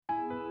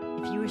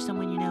If you or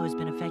someone you know has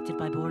been affected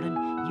by boredom,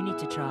 you need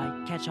to try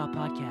Catch All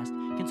Podcast.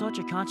 Consult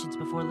your conscience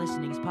before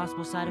listening, as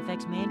possible side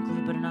effects may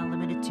include, but are not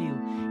limited to,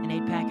 an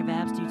 8-pack of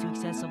abs due to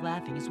excessive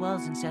laughing, as well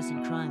as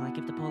incessant crying, like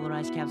if the polar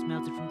ice caps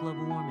melted from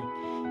global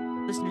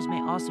warming. Listeners may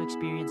also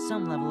experience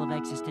some level of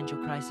existential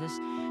crisis.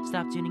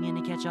 Stop tuning in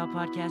to Catch All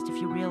Podcast if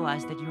you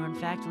realize that you are in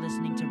fact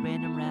listening to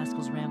random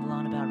rascals ramble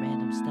on about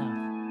random stuff.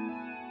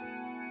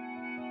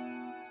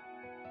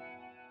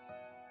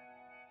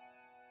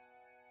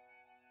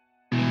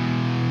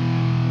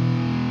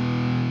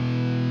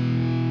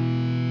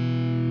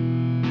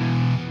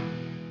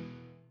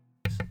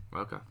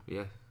 Okay,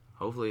 yeah.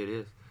 Hopefully it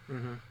is.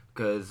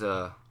 Because,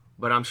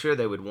 but I'm sure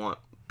they would want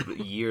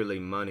yearly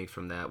money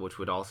from that, which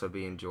would also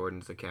be in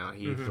Jordan's account.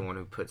 He's the one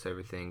who puts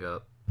everything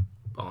up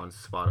on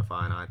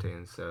Spotify and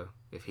iTunes, so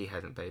if he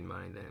hasn't paid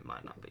money, then it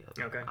might not be up.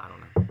 Okay. I don't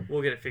know.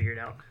 We'll get it figured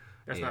out.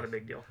 That's Yeah. not a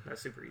big deal.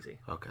 That's super easy.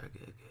 Okay,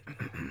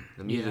 good.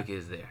 The music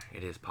is there.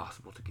 It is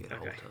possible to get a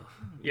hold of.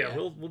 Yeah,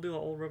 we'll do an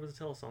old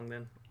Robozatella song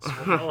then.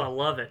 Oh, I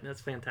love it.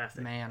 That's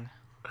fantastic. Man,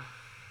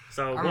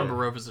 So I remember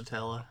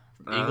Robozatella.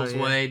 Eagles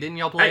yeah. Way. Didn't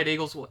y'all play Hey. at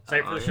Eagles Way? Say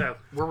it for the show.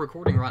 We're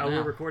recording right Oh, now.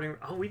 we're recording.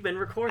 Oh, we've been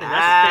recording.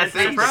 Ah, That's see,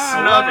 fantastic.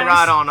 snuck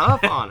right on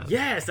up on it.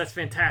 Yes, that's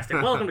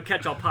fantastic. Welcome to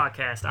Catch All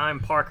Podcast. I'm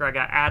Parker. I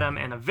got Adam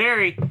and a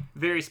very,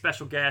 very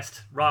special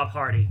guest, Rob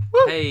Hardy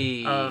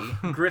Hey. of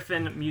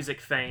Griffin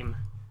music fame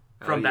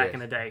from Oh, back yes. in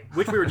the day,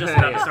 which we were just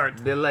about to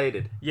start.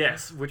 Belated.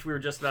 Yes, which we were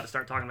just about to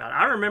start talking about.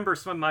 I remember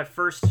some of my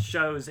first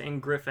shows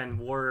in Griffin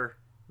were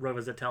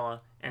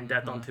Robozatella and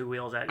Death on Two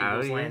Wheels at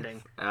Eagles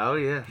Landing. Oh,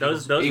 yeah.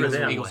 Those were Eagles,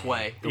 them. Eagles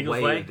Way. The Eagles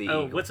way Way? of the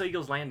Oh, Eagle. what's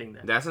Eagles Landing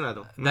then? That's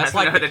another one. That's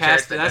like another the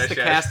cast. church That's the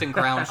does Casting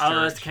Crowns church.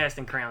 Oh, that's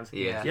Casting Crowns.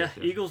 Yeah. Yeah,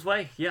 Eagles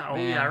Way. Yeah, oh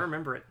Man. yeah, I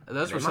remember it.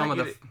 Those They were some might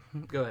of the.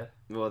 get Go ahead.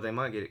 Well, they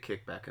might get it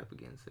kicked back up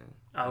again soon.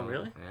 Oh,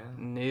 really? Yeah.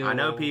 Neil. I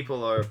know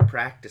people are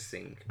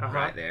practicing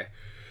right there.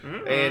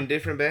 And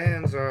different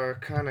bands are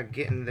kind of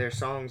getting their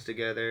songs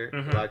together,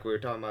 like we were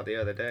talking about the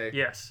other day.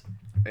 Yes.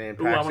 And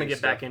Ooh, I want to practicing get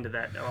stuff. back into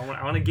that.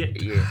 I want to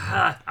get.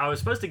 Yeah. I was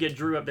supposed to get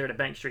Drew up there to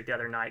Bank Street the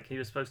other night. He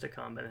was supposed to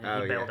come, but he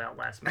Oh, bailed yeah. out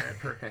last minute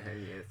for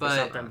Yes. But-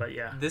 something. But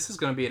yeah. This is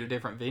going to be at a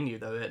different venue,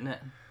 though, isn't it?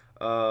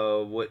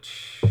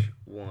 Which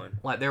one?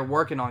 Like they're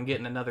working on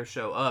getting another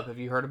show up. Have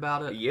you heard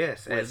about it?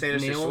 Yes, at With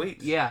Sinister Neil?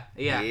 Sweets. Yeah.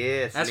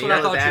 Yes, That's what I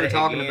Neil's thought you at were it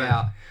talking again.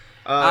 about.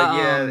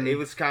 Yeah, it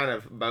was kind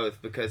of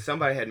both because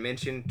somebody had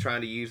mentioned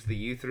trying to use the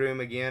youth room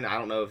again. I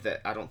don't know if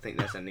that. I don't think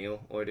that's a Neil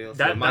ordeal.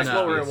 So it might That's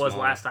just where be it was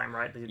small. last time,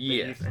 right? The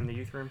Yes. youth, in the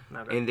youth room.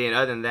 Okay. And then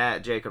other than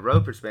that, Jacob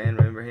Roper's band,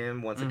 remember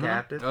him? Once a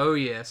captive. Oh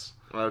yes.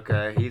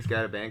 Okay, he's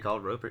got a band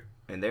called Roper,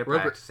 and they're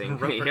Roper. practicing.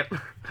 Roper.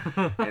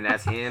 Yep. And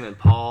that's him and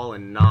Paul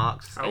and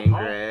Knox Oh, and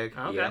Paul. Greg.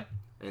 Okay. Yep.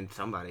 And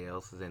somebody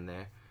else is in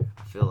there.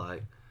 I feel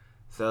like.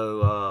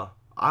 So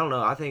I don't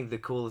know. I think the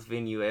coolest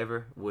venue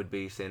ever would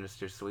be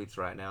Sinister Sweets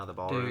right now. The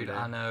ballroom. Dude, there.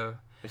 I know.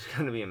 It's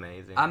gonna be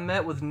amazing. I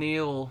met with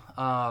Neil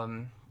a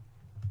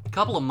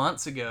couple of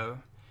months ago,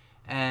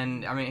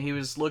 and I mean he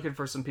was looking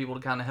for some people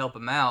to kind of help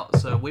him out.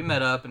 So we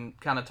met up and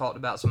kind of talked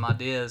about some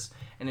ideas.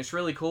 And it's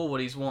really cool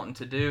what he's wanting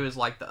to do is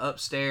like the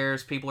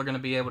upstairs. People are going to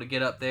be able to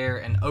get up there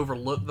and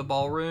overlook the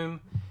ballroom,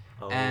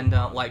 and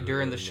like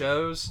during the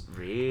shows.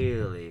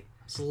 Really?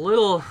 It's a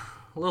little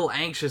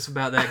anxious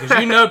about that because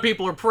you know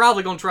people are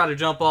probably going to try to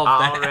jump off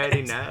I that.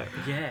 already know.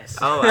 Yes.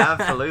 Oh,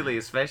 absolutely.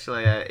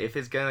 Especially if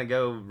it's gonna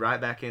go right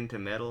back into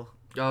metal.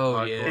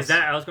 Oh yeah. Is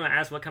that? I was going to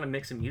ask, what kind of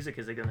mix of music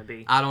is it going to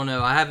be? I don't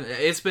know. I haven't.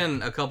 It's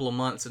been a couple of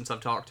months since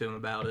I've talked to him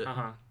about it.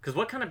 Because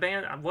what kind of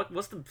band?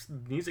 What's the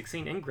music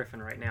scene in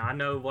Griffin right now? I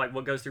know like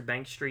what goes through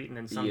Bank Street and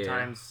then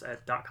sometimes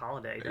at Doc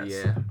Holiday.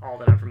 That's all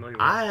that I'm familiar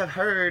with. I have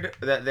heard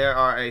that there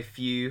are a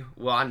few.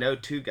 Well, I know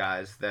 2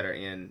 guys that are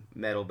in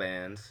metal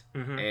bands,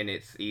 and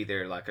it's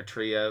either like a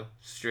trio,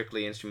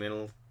 strictly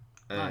instrumental,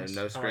 Nice.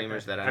 no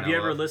screamers that I know. Have you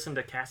ever of. listened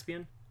to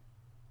Caspian?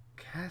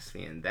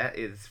 Caspian? That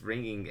is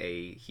ringing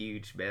a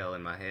huge bell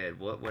in my head.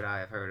 What would I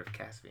have heard of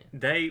Caspian?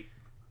 They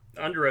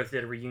Under Oath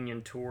did a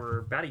reunion tour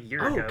about a year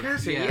Oh, ago.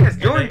 Caspian! Yeah. Yes,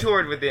 And Jordan they-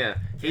 toured with them.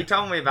 He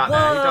told me about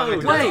that. He told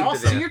me to Whoa, listen wait, to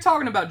Also, them. you're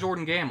talking about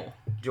Jordan Gamble.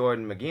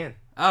 Jordan McGinn.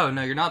 Oh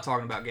no, you're not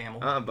talking about Gamble.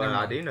 But Never I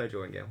mind. do know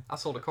Jordan Gamble. I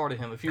sold a car to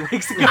him a few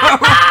weeks ago.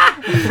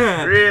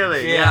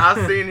 Really? Yeah.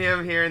 I've seen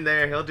him here and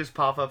there. He'll just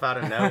pop up out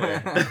of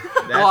nowhere.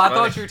 Well, I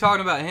thought you were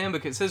talking about him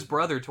because his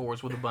brother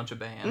tours with a bunch of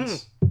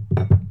bands.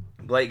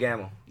 Blake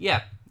Gamble,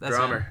 Yeah, that's him.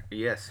 drummer.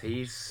 Yes,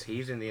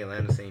 he's in the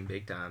Atlanta scene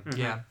big time.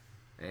 Yeah.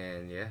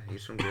 And yeah,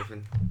 he's from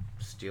Griffin.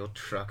 Still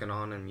trucking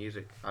on in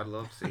music. I'd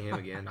love to see him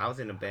again. I was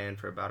in a band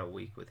for about a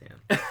week with him.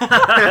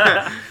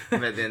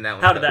 But then that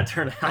one. How did that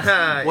turn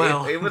out?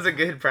 Well- it was a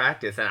good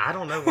practice, and I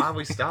don't know why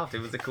we stopped. It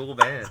was a cool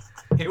band.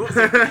 It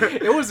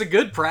was a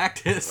good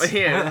practice.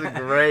 Yeah, it was a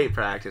great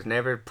practice.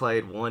 Never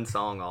played one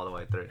song all the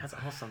way through. That's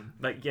awesome.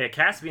 Like yeah,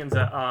 Caspian's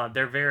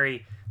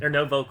they're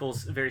no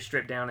vocals, very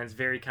stripped down. And it's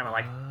very kind of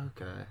like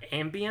Okay.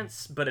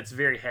 ambience, but it's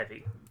very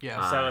heavy.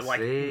 Yeah. So I like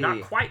see.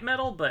 not quite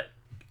metal, but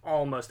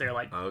almost they're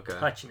like Okay.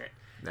 touching it.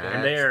 That's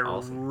And they're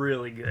awesome.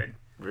 really good.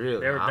 Really?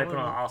 They put I on an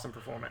wouldn't- awesome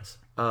performance.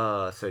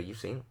 So you've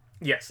seen them?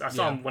 Yes, I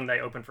saw Yeah. them when they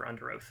opened for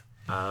Under Oath.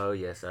 Oh,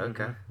 yes,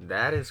 okay.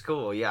 That is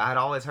cool. Yeah, I'd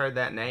always heard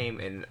that name,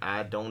 and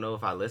I don't know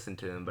if I listened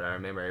to them, but I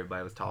remember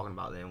everybody was talking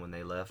about them when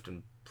they left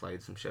and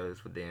played some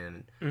shows with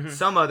them.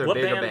 Some other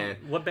bigger band.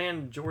 What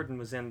band Jordan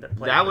was in that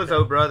played That with was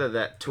them? Oh Brother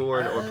that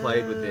toured or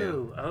played with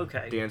them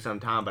okay. during some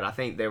time, but I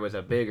think there was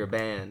a bigger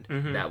band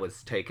that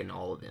was taking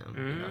all of them,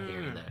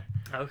 here and there.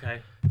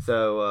 Okay.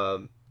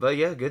 So, but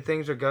yeah, good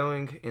things are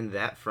going in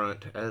that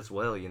front as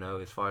well,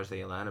 as far as the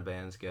Atlanta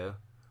bands go.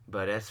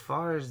 But as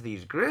far as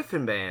these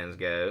Griffin bands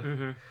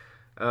go,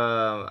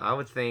 I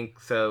would think,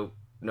 so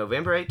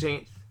November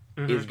 18th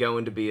is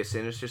going to be a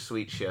Sinister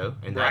Sweet show,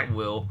 and that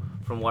will,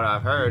 from what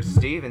I've heard,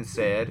 Steven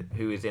said,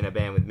 who is in a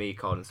band with me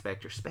called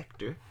Inspector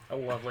Spectre. Oh,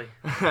 lovely.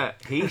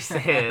 He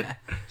said,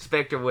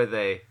 Spectre with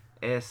a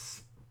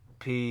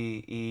S-P-E-C-T-R-E,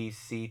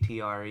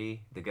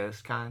 the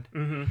ghost kind.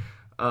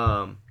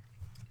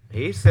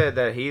 He said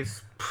that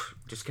he's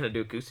just going to do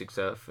acoustic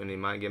stuff, and he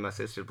might get my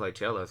sister to play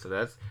cello.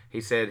 So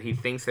he said he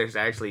thinks there's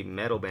actually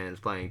metal bands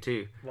playing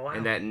too. Wow.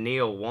 And that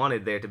Neil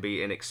wanted there to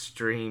be an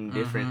extreme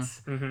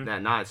difference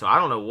that night. So I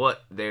don't know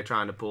what they're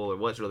trying to pull or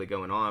what's really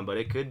going on, but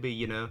it could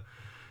be,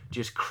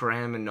 just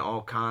cramming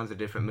all kinds of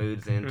different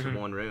moods into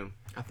one room.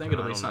 I think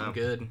it'll be something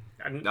good.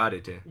 I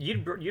do too.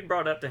 You'd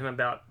brought up to him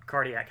about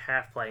Cardiac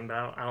Half playing,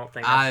 but I don't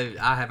think I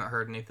haven't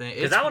heard anything.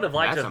 Because I would have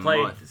liked to have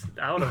played.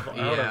 I would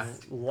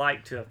have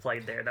liked to have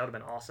played there. That would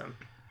have been awesome.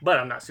 But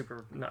I'm not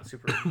super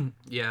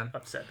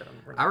upset that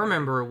I'm. I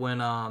remember when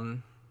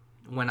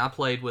I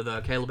played with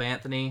Caleb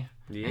Anthony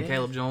and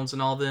Caleb Jones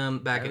and all them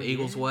back at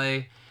Eagles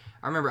Way.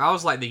 I remember I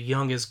was like the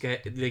youngest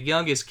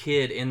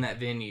kid in that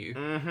venue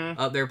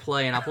up there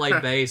playing. I played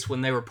bass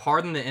when they were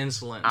Pardon the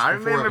Insolence. I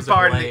remember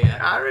Pardon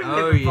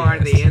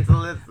the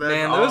Insolence.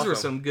 Man, those were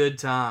some good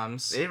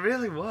times. It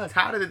really was.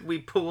 How did we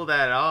pull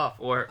that off?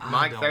 Or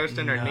Mike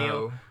Thurston or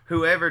Neil,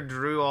 whoever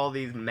drew all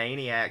these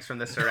maniacs from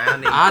the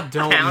surrounding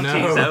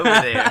counties over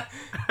there.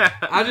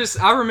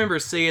 I remember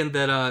seeing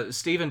that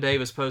Stephen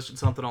Davis posted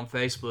something on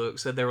Facebook,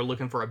 said they were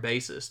looking for a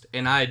bassist,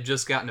 and I had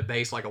just gotten a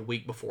bass like a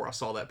week before I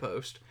saw that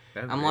post.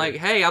 I'm like,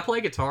 hey, I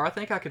play guitar. I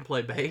think I can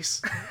play bass.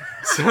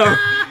 So,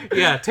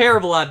 yeah,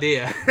 terrible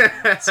idea.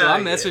 So I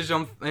messaged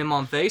him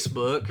on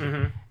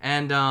Facebook,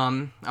 and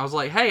I was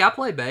like, hey, I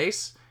play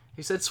bass.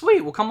 He said,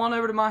 sweet, well, come on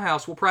over to my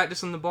house. We'll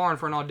practice in the barn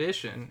for an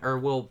audition,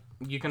 or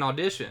you can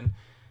audition.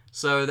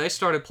 So they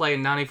started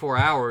playing 94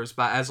 Hours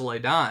by Azalea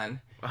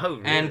Dine. Oh,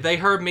 really? And they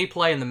heard me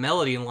playing the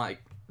melody, and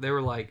they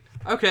were like,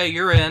 okay,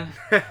 you're in.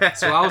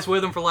 So I was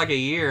with them for like a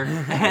year.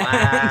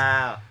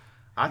 Wow.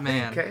 I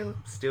think Caleb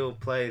still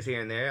plays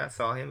here and there. I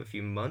saw him a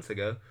few months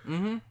ago.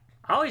 I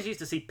always used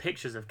to see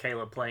pictures of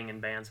Caleb playing in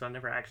bands, but I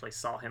never actually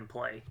saw him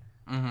play.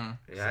 Yeah,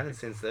 I haven't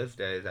since those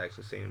days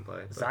actually seen him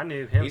play. So I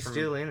knew him. He's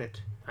still in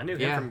it. I knew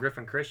him from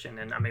Griffin Christian,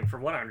 and I mean,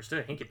 from what I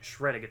understood, he could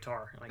shred a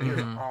guitar. Like, he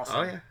was awesome.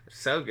 Oh, yeah.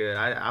 So good.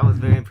 I was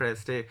very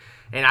impressed, too.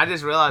 And I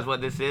just realized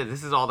what this is.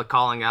 This is all the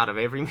calling out of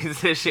every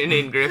musician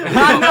in Griffin.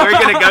 We're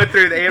going to go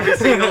through every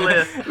single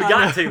list. We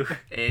got to.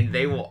 And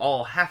they will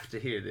all have to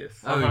hear this.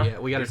 Oh, yeah.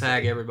 We got to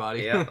tag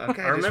everybody. Yeah.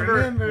 Okay, I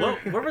remember.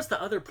 Where was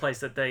the other place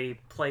that they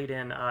played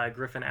in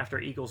Griffin after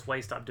Eagles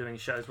Way stopped doing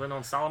shows? Went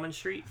on Solomon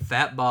Street?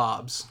 Fat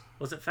Bob's.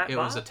 Was it Fat Bob? It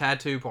was a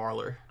tattoo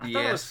parlor. I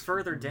thought it was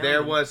further down.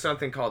 There was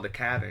something called the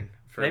Cavern.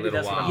 For Maybe a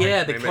little that's while. what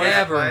Yeah, the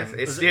Cavern.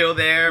 It's still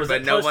there,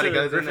 but nobody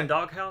goes in Griffin there.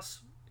 Doghouse?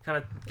 Kind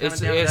of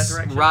it's down that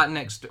direction? right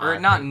next, or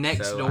not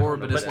next door,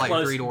 but it's like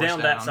close, 3 doors down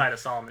that side of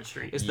Solomon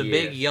Street. It's the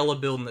big yellow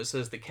building that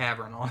says the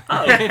Cavern on it.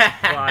 Oh,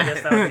 well, I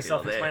guess that would be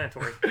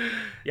self-explanatory.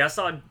 Yeah, I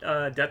saw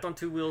Death on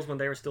Two Wheels when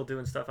they were still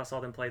doing stuff. I saw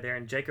them play there,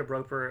 and Jacob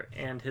Roper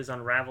and His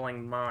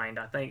Unraveling Mind.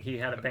 I think he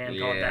had a band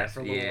called that for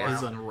a little while.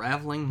 His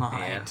Unraveling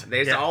Mind. Yeah.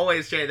 There's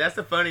always change. That's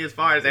the funniest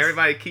part is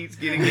everybody keeps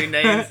getting new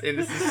names, and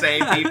it's the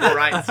same people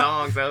writing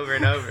songs over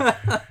and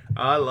over.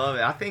 I love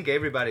it. I think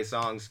everybody's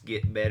songs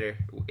get better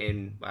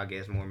and, I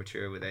guess, more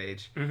mature with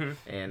age.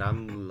 And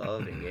I'm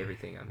loving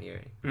everything I'm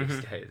hearing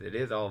these days. It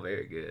is all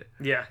very good.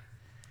 Yeah.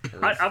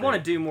 I want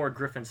to do more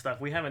Griffin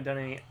stuff. We haven't done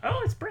any...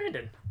 Oh, it's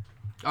Brandon.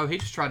 Oh, he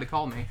just tried to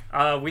call me.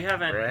 We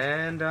haven't...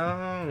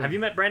 Brandon. Have you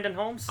met Brandon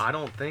Holmes? I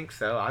don't think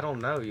so. I don't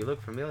know. You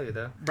look familiar,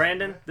 though.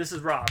 Brandon, this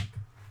is Rob.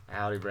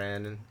 Howdy,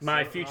 Brandon.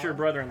 My future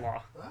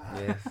brother-in-law.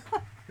 Yes.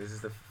 This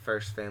is the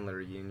first family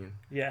reunion.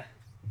 Yeah.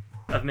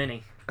 Of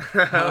many.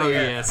 Oh,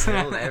 yes.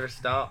 It'll never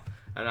stop.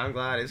 And I'm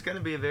glad. It's going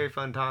to be a very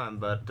fun time,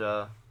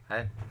 but,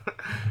 hey.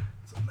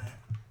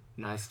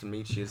 Nice to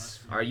meet you.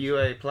 Are you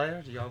a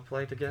player? Do y'all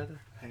play together?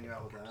 Hang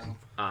out with Adam.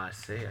 I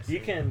see. You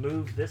can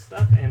move this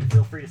stuff and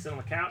feel free to sit on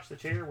the couch, the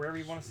chair, wherever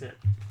you want to sit.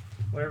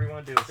 Whatever you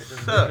want to do with it.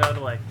 Just move it out of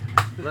the way.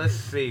 Let's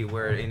see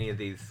where any of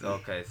these...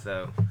 Okay,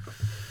 so...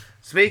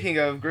 Speaking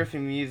of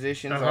Griffin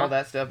musicians, all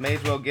that stuff, may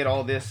as well get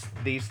all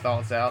these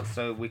thoughts out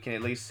so we can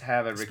at least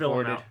have a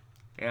recorded...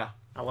 Yeah.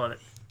 I love it.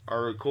 A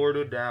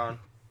recorded down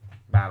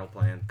battle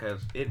plan,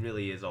 because it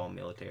really is all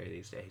military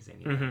these days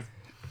anyway.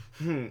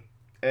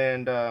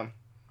 And,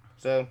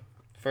 so,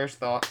 first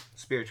thought,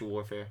 spiritual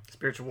warfare.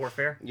 Spiritual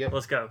warfare? Yep.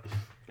 Let's go.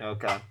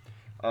 Okay.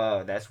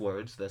 That's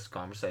words, that's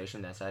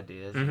conversation, that's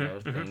ideas,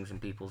 things in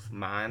people's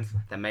minds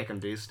that make them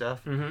do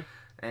stuff.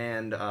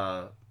 And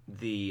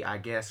the, I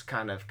guess,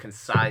 kind of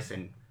concise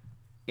and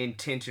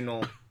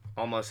intentional,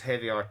 almost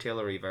heavy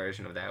artillery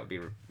version of that would be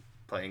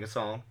playing a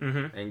song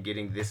and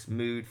getting this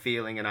mood,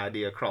 feeling, and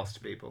idea across to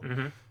people.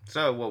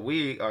 So what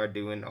we are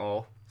doing,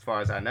 all as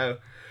far as I know,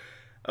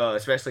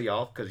 especially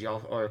y'all, because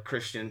y'all are a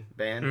Christian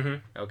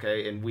band,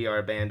 okay, and we are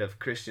a band of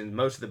Christians.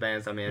 Most of the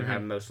bands I'm in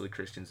have mostly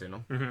Christians in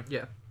them.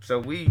 Yeah. So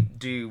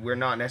we're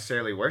not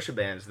necessarily worship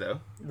bands,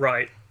 though.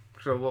 Right.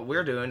 So what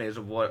we're doing is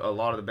what a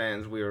lot of the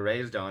bands we were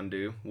raised on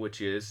do,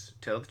 which is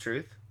tell the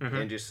truth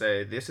and just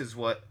say, this is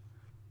what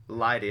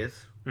light is,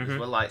 this is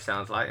what light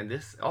sounds like, and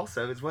this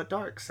also is what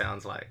dark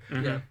sounds like.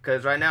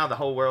 Because right now the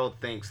whole world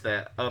thinks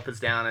that up is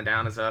down and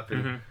down is up,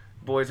 and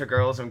boys are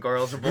girls and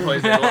girls are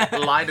boys,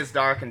 and light is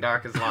dark and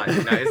dark is light.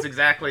 You know, it's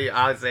exactly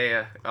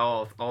Isaiah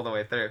all the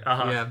way through.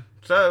 Yeah.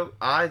 So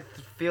I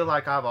feel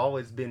like I've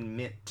always been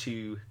meant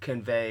to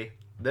convey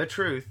the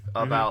truth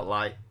about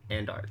light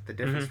and dark, the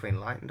difference between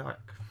light and dark.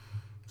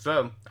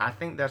 So I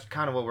think that's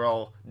kind of what we're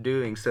all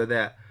doing, so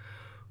that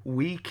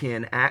we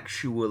can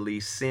actually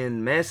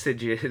send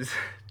messages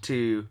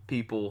to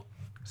people,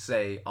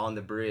 say, on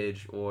the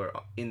bridge or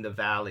in the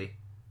valley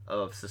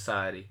of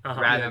society,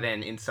 rather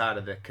than inside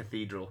of the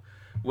cathedral,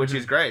 which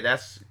is great.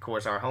 That's, of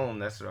course, our home.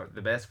 That's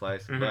the best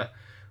place. But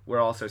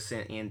we're also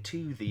sent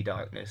into the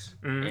darkness,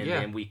 and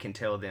then we can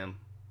tell them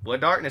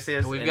what darkness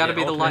is. We've got to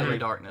be the light in the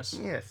darkness.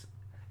 Yes,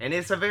 and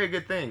it's a very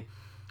good thing.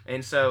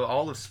 And so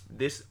all of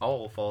this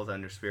all falls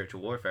under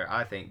spiritual warfare,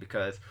 I think,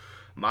 because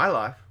my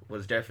life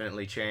was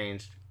definitely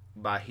changed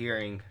by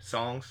hearing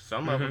songs,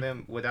 some of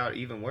them without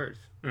even words.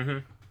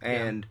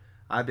 And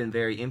I've been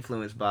very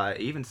influenced by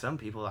even some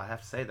people, I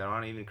have to say, that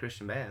aren't even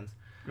Christian bands.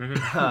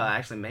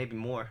 Actually, maybe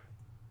more,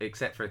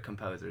 except for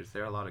composers.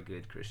 There are a lot of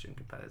good Christian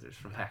composers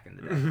from back in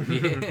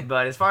the day.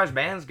 But as far as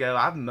bands go,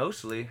 I've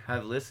mostly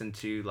have listened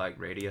to like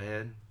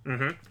Radiohead.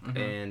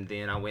 And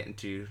then I went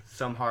into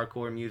some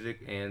hardcore music,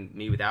 and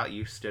Me Without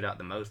You stood out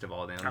the most of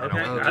all them. Okay.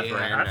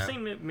 I've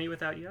seen seen Me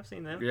Without You. I've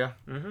seen them. Yeah.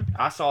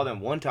 I saw them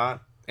one time,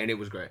 and it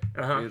was great.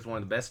 It was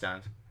one of the best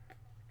times.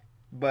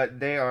 But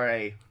they are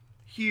a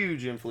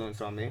huge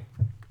influence on me.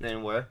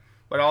 Anyway,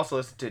 but I also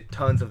listen to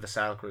tons of the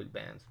Saddle Creek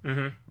bands.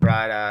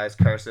 Bright Eyes,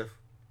 Cursive.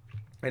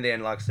 And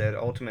then, like I said,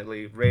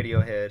 ultimately,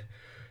 Radiohead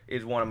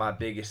is one of my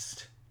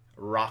biggest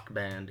rock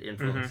band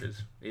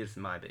influences. Is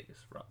my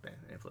biggest rock band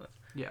influence.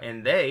 Yeah.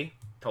 And they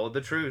told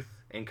the truth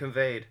and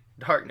conveyed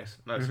darkness,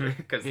 mostly,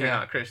 because they're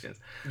not Christians.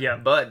 Yeah.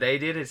 But they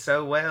did it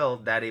so well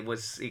that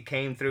it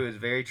came through as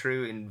very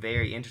true and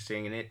very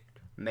interesting, and it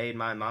made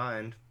my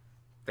mind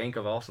think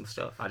of awesome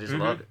stuff. I just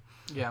loved it.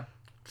 Yeah.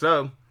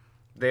 So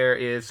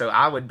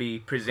I would be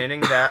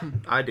presenting that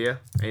idea,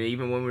 and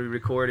even when we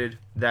recorded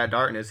That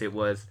Darkness, it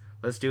was,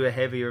 let's do a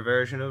heavier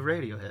version of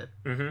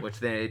Radiohead,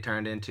 which then it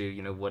turned into,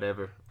 you know,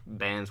 whatever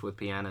bands with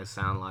pianos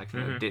sound like. You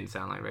know, it didn't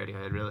sound like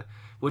Radiohead, really,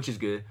 which is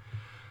good.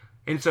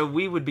 And so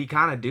we would be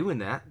kind of doing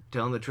that,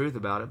 telling the truth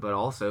about it, but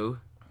also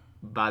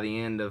by the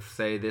end of,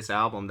 say, this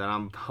album that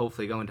I'm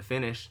hopefully going to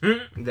finish,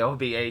 there'll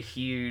be a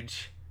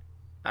huge,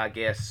 I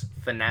guess,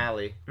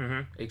 finale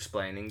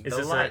explaining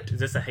the light. Is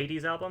this a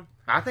Hades album?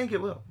 I think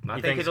it will. I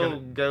think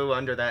it'll go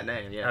under that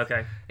name, yeah.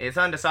 Okay. It's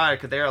undecided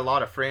because there are a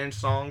lot of fringe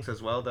songs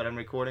as well that I'm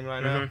recording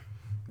right now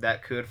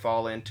that could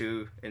fall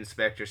into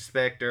Inspector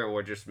Spectre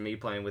or just me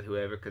playing with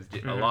whoever, because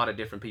a lot of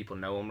different people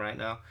know them right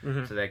now,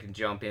 so they can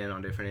jump in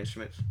on different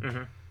instruments.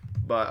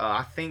 But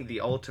I think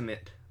the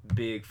ultimate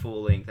big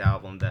full-length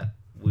album that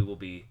we will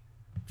be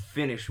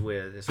finished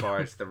with as far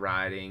as the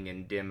writing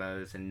and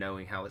demos and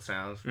knowing how it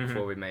sounds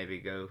before we maybe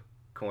go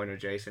corner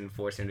Jason and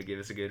force him to give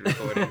us a good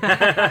recording,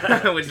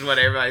 which is what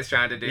everybody's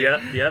trying to do.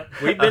 Yep.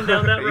 We've been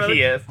down that road.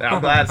 Yes.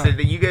 I'm glad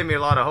that you gave me a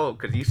lot of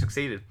hope because you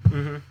succeeded.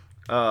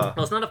 Well,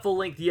 it's not a full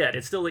length yet.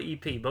 It's still an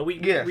EP, but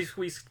we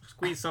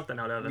squeezed something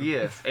out of it.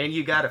 Yes, and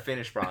you got a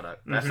finished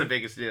product. That's the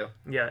biggest deal.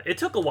 Yeah, it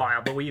took a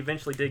while, but we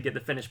eventually did get the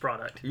finished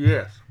product.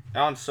 Yes.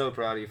 I'm so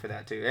proud of you for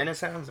that, too. And it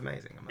sounds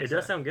amazing. It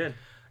does sound good.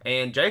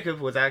 And Jacob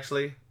was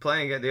actually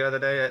playing it the other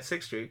day at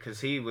 6th Street because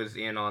he was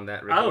in on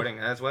that recording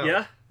as well.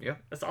 Yeah? Yeah.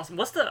 That's awesome.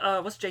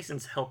 What's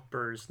Jason's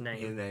helper's name?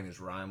 His name is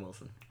Ryan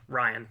Wilson.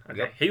 Ryan. Okay.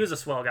 Yep. He was a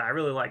swell guy. I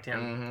really liked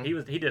him.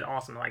 He did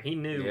awesome. Like, he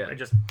knew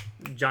just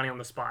Johnny on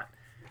the spot.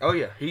 Oh,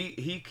 yeah.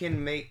 He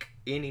can make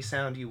any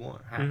sound you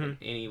want happen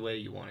any way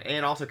you want it.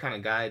 And also kind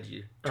of guide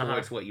you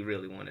towards what you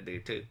really want to do,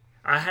 too.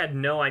 I had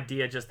no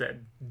idea just the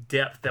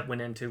depth that went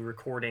into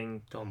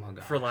recording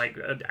for like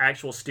an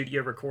actual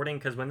studio recording.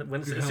 Because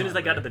as soon as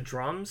they got to the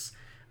drums,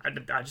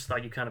 I just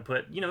thought you kind of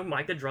put,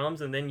 mic the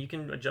drums and then you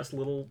can adjust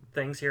little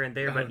things here and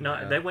there.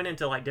 They went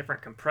into like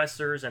different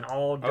compressors and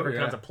all different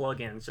kinds of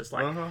plugins, just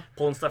like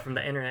pulling stuff from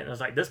the internet. And I was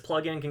like, this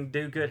plugin can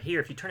do good here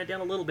if you turn it down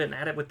a little bit and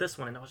add it with this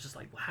one. And I was just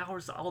like, well, how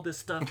is all this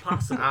stuff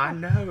possible? I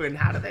know, and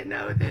how do they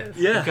know this?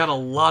 Yeah, you've got a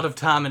lot of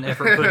time and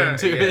effort put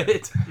into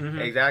it.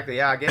 Exactly.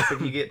 Yeah, I guess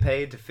if you get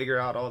paid to figure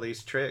out all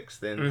these tricks,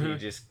 then you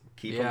just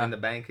keep them in the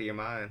bank of your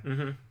mind.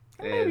 And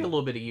maybe a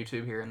little bit of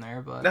YouTube here and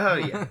there, but oh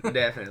yeah,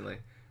 definitely.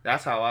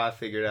 That's how I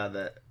figured out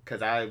that,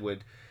 because I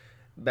would,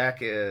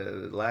 back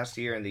last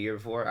year and the year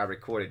before, I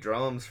recorded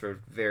drums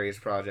for various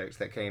projects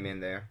that came in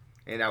there.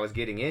 and I was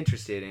getting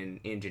interested in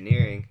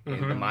engineering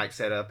and the mic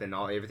setup and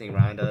everything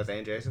Ryan does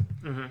and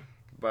Jason.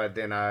 But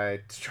then I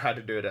tried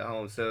to do it at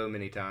home so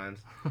many times,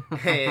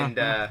 and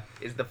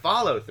it's the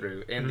follow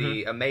through and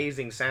the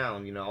amazing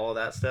sound, all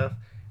that stuff.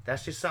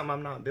 That's just something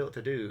I'm not built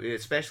to do,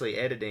 especially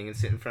editing and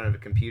sitting in front of a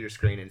computer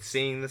screen and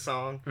seeing the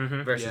song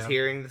versus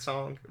hearing the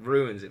song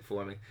ruins it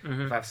for me.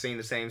 If I've seen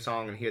the same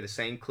song and hear the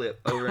same clip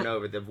over and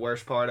over, the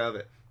worst part of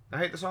it, I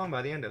hate the song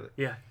by the end of it.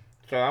 Yeah.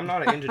 So I'm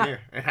not an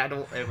engineer, and I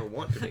don't ever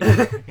want to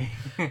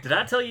be. Did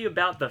I tell you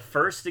about the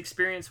first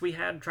experience we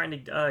had trying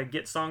to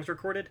get songs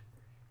recorded?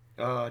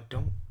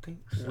 Don't think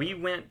so. We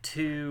went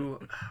to,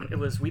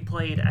 we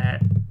played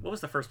at, what was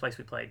the first place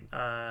we played?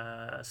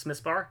 Smith's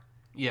Bar?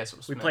 Yes, it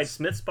was We played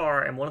Smith's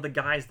Bar, and one of the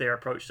guys there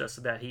approached us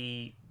that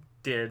he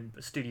did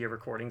studio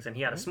recordings, and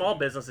he had a small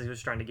business that he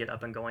was trying to get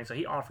up and going, so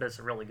he offered us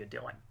a really good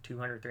deal, like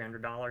 $200,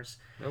 $300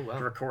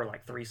 to record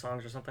like 3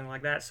 songs or something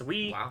like that. So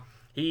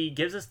he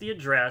gives us the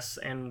address,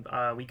 and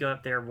we go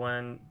up there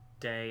one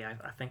day.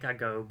 I think I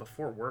go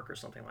before work or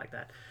something like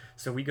that.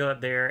 So we go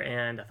up there,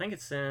 and I think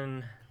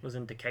was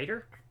in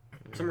Decatur,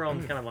 somewhere on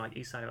kind of like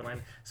east side of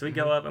Atlanta. So we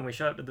go up and we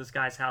show up to this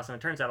guy's house, and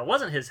it turns out it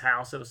wasn't his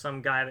house. It was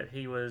some guy that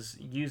he was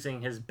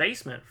using his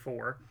basement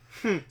for.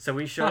 So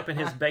we show up in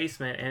his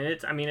basement, and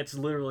it's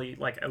literally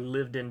like a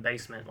lived-in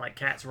basement, like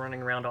cats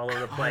running around all over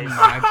the place. Oh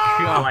my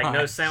God. Like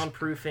no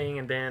soundproofing,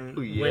 and then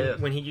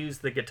when he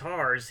used the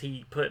guitars,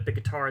 he put the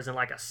guitars in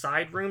like a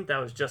side room that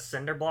was just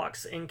cinder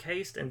blocks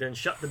encased, and then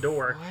shut the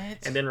door,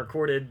 and then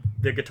recorded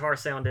the guitar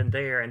sound in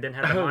there, and then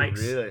had the mics.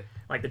 Really?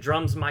 Like the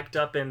drums mic'd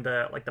up in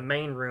the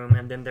main room,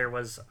 and then there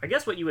was, I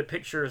guess what you would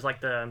picture is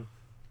like the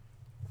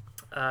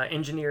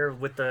engineer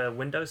with the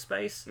window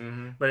space,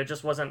 but it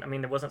just wasn't.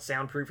 There wasn't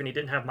soundproof, and he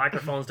didn't have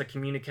microphones to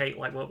communicate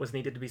like what was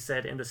needed to be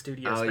said in the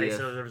studio space. Yeah.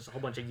 So there was a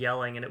whole bunch of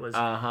yelling, and it was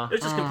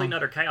just complete and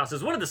utter chaos. It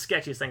was one of the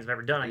sketchiest things I've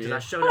ever done, because I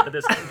showed up at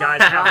this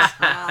guy's house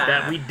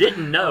that we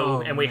didn't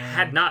know and we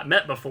had not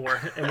met before,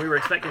 and we were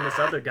expecting this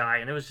other guy,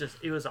 and it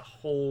was a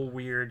whole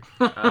weird.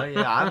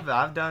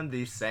 I've done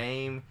the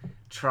same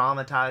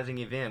traumatizing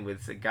event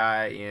with a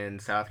guy in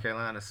South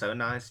Carolina. So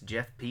nice,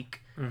 Jeff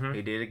Peak.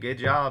 He did a good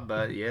job,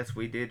 but yes,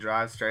 we did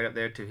drive straight up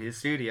there to his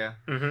studio,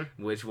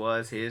 which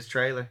was his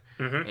trailer,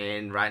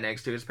 and right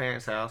next to his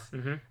parents' house.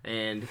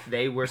 And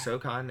they were so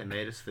kind; they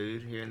made us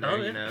food here and there,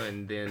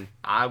 And then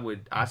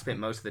I spent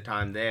most of the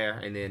time there,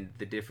 and then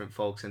the different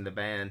folks in the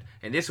band.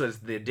 And this was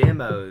the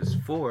demos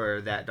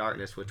for That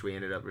Darkness, which we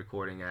ended up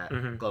recording at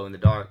Glow in the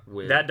Dark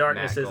with. That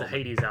Darkness Matt is Goldman. a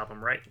Hades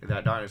album, right?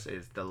 That Darkness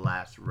is the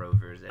last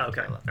Rovers.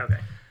 Okay.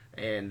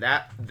 And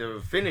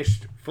the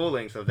finished full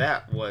length of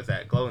that was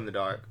at Glow in the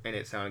Dark, and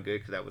it sounded good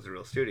because that was a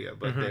real studio.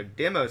 But the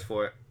demos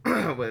for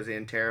it was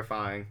in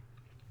terrifying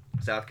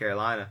South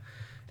Carolina,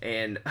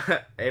 and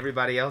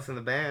everybody else in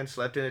the band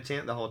slept in a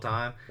tent the whole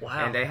time.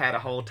 Wow! And they had a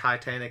whole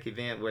Titanic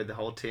event where the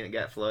whole tent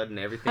got flooded and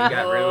everything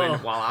got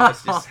ruined while I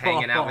was just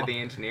hanging out with the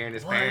engineer and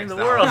his parents. What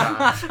in the world?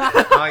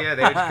 Oh yeah,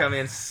 they would just come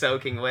in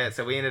soaking wet.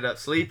 So we ended up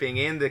sleeping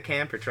in the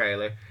camper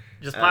trailer.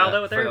 Just piled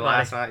up with everybody.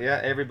 Last night.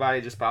 Yeah,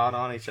 everybody just piled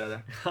on each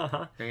other.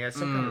 And he had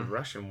some kind of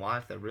Russian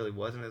wife that really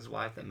wasn't his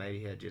wife, that maybe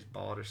he had just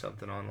bought or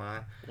something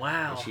online.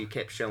 Wow. And she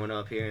kept showing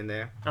up here and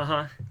there.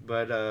 Uh-huh.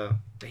 But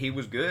he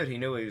was good. He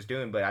knew what he was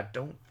doing, but I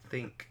don't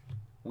think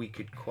we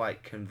could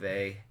quite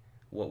convey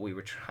what we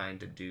were trying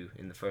to do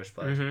in the first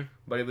place.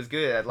 But it was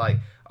good. Like,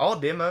 all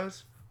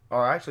demos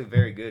are actually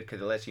very good because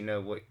it lets you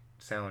know what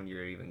sound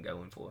you're even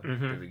going for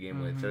to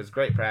begin with. So it's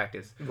great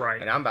practice. Right.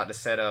 And I'm about to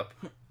set up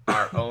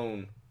our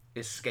own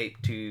escape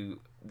to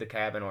the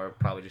cabin, or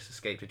probably just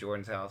escape to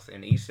Jordan's house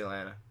in East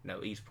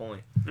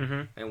Point,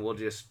 and we'll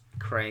just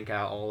crank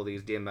out all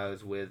these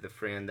demos with a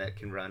friend that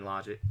can run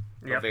Logic,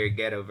 a very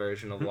ghetto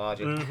version of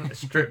Logic,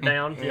 stripped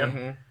down.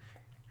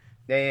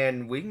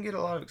 And we can get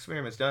a lot of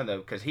experiments done though,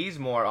 because he's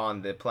more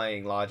on the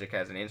playing Logic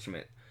as an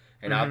instrument,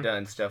 and I've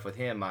done stuff with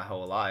him my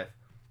whole life,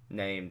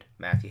 named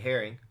Matthew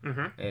Herring,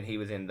 and he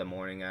was in The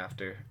Morning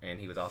After,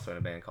 and he was also in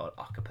a band called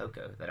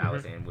Acapulco that I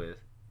was in with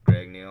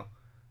Greg Neal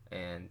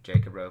and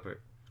Jacob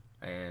Roper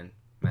and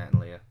Matt and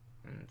Leah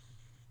and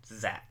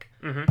Zach.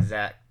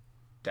 Zach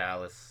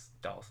Dallas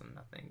Dawson,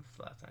 I think is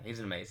the last time. He's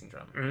an amazing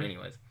drummer.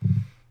 Anyways.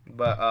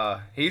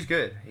 But he's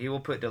good. He will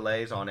put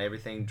delays on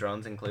everything,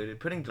 drums included.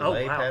 Putting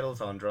delay pedals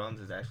on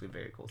drums is actually a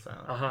very cool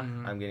sound.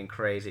 I'm getting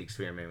crazy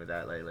experimenting with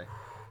that lately.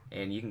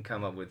 And you can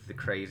come up with the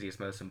craziest,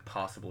 most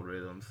impossible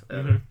rhythms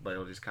ever, but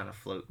it'll just kind of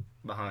float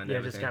behind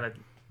everything. Just kind of.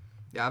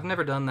 Yeah, I've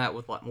never done that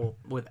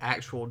with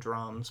actual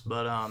drums,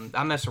 but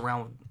I mess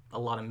around with a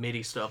lot of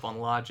MIDI stuff on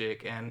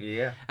Logic, and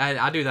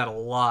I do that a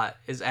lot,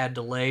 is add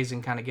delays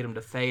and kind of get them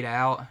to fade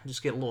out,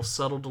 just get little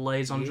subtle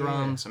delays on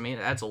drums. It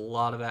adds a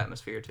lot of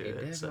atmosphere to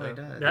it. So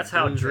that's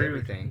how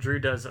Drew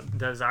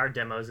does our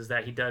demos, is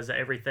that he does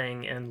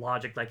everything in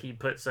Logic. Like, he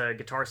puts a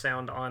guitar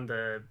sound on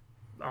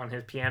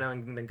his piano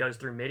and then goes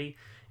through MIDI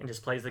and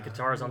just plays the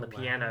guitars on the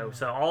piano.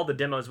 So all the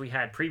demos we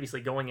had previously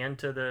going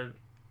into the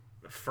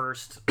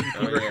first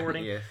EP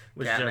recording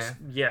was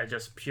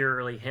just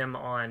purely him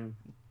on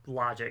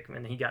Logic,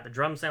 and he got the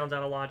drum sounds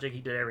out of Logic. He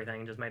did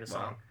everything and just made a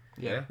song.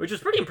 Yeah. Which is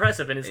pretty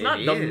impressive, and it's It not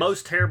the is.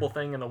 most terrible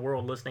thing in the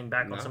world listening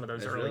back on No, some of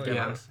those it's early really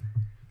demos.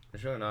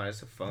 It's really not.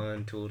 It's a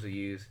fun tool to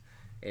use.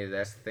 And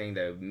that's the thing,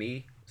 though.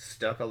 Me,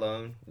 stuck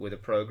alone with a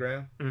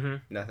program,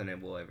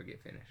 nothing will ever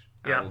get finished.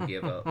 Yeah. I will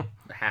give up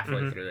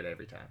halfway through it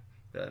every time.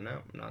 But no,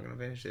 I'm not going to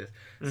finish this.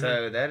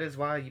 So that is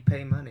why you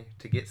pay money,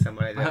 to get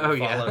somebody that will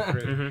follow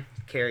through,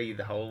 carry you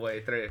the whole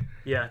way through.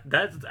 Yeah,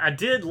 I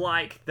did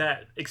like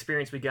that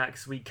experience we got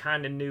because we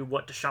kind of knew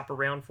what to shop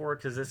around for.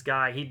 Because this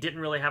guy, he didn't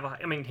really have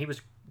he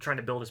was trying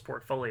to build his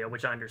portfolio,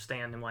 which I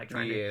understand him, like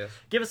trying to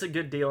give us a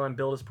good deal and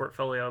build his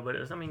portfolio. But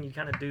you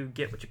kind of do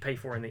get what you pay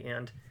for in the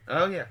end.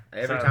 Oh yeah,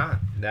 every time.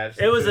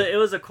 It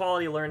was a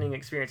quality learning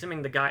experience.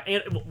 The guy,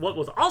 and what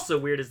was also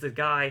weird is the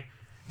guy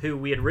who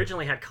we had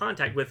originally had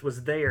contact with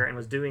was there and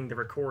was doing the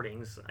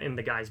recordings in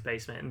the guy's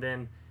basement, and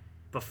then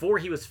before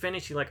he was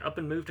finished, he up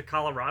and moved to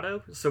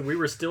Colorado. So we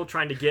were still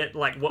trying to get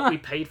what we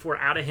paid for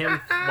out of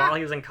him while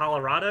he was in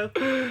Colorado.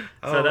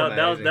 So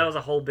that was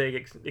a whole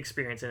big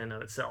experience in and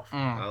of itself.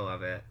 Oh, I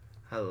bet.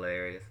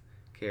 Hilarious.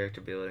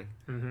 Character building.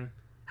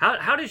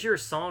 How does your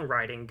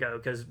songwriting go?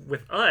 Because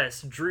with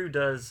us, Drew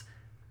does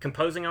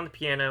composing on the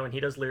piano and he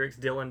does lyrics.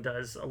 Dylan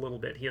does a little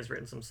bit. He has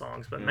written some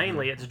songs, but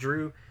mainly it's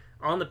Drew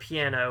on the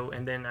piano,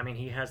 and then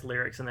he has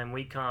lyrics, and then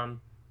we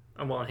come.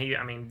 Well,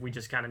 we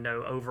just kind of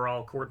know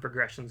overall chord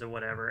progressions or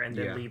whatever, and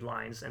then lead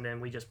lines, and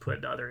then we just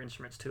put the other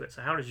instruments to it.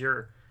 So how does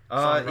your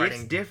songwriting?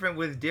 It's different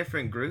with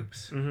different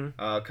groups,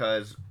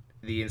 because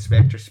the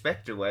Inspector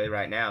Spectre way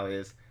right now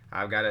is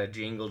I've got a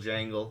jingle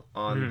jangle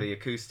on the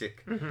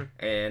acoustic,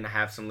 and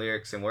have some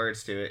lyrics and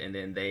words to it, and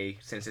then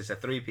since it's a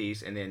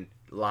 3-piece, and then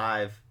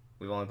live,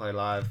 we've only played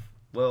live.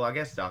 Well, I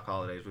guess Doc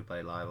Holidays we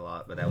played live a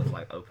lot, but that was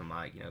open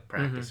mic,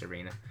 practice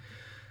arena.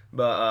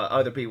 But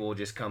other people will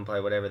just come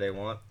play whatever they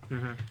want.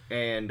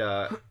 And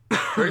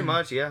pretty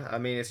much,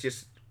 it's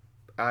just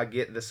I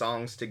get the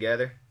songs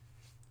together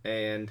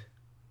and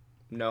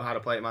know how to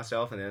play it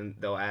myself, and then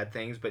they'll add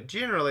things. But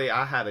generally,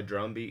 I have a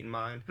drum beat in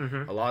mind.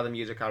 A lot of the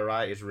music I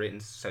write is written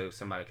so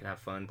somebody can have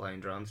fun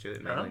playing drums to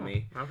it, mainly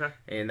me. Okay.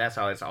 And that's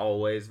how it's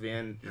always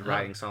been,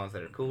 writing songs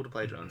that are cool to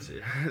play drums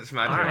to. It's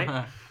my All drum.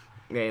 right.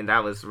 And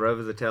that was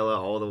Rova Zatella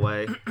all the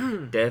way.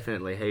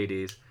 Definitely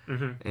Hades.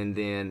 And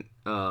then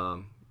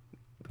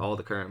all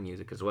the current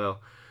music as well.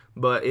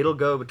 But it'll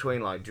go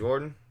between,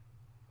 Jordan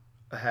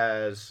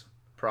has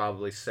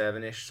probably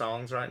 7-ish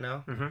songs right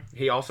now.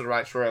 He also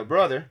writes for a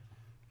brother.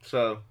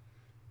 So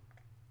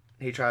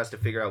he tries to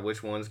figure out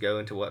which ones go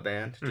into what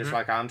band, just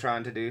like I'm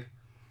trying to do.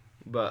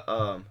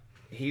 But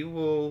he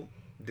will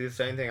do the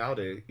same thing I'll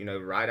do,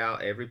 write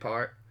out every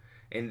part.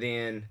 And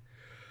then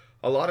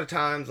a lot of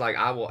times,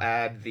 I will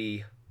add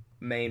the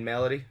main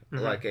melody,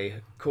 like a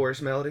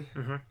chorus melody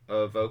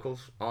of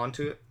vocals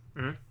onto it.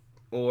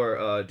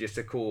 Or just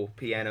a cool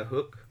piano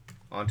hook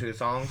onto the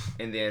songs.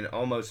 And then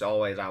almost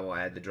always I will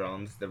add the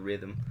drums, the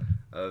rhythm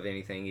of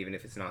anything, even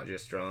if it's not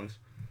just drums.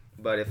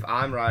 But if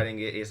I'm writing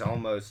it, it's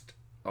almost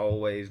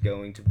always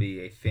going to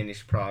be a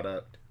finished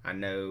product. I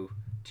know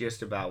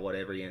just about what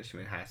every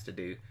instrument has to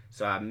do.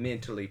 So I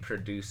mentally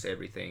produce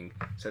everything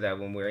so that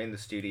when we're in the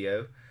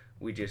studio,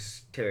 we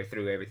just tear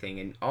through everything.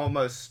 And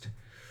almost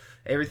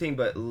everything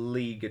but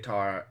lead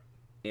guitar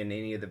in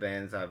any of the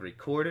bands I've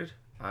recorded,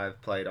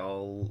 I've played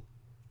all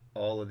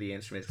of the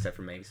instruments except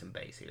for maybe some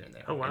bass here and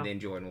there. Oh, wow. And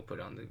then Jordan will put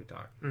on the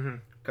guitar.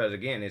 Because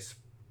again, it's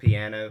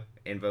piano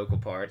and vocal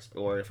parts,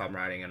 or if I'm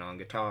writing it on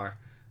guitar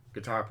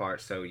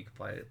parts, so you can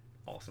play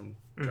awesome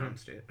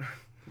drums to it.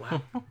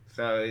 Wow.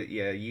 So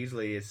yeah,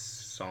 usually it's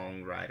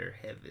songwriter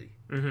heavy.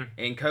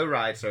 And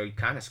co-writes are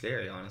kind of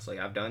scary, honestly.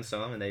 I've done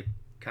some and they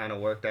kind of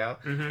worked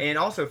out. And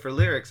also for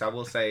lyrics, I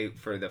will say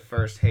for the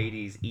first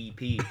Hades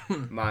EP,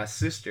 my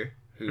sister,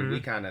 who we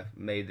kind of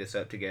made this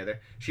up together,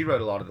 she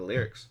wrote a lot of the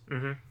lyrics.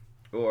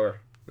 Or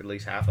at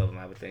least half of them,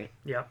 I would think.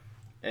 Yeah.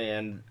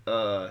 And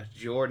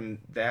Jordan,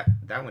 that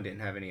one didn't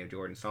have any of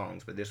Jordan's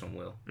songs, but this one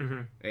will.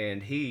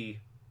 And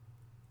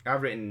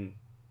I've written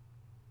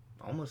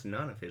almost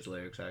none of his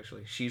lyrics,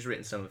 actually. She's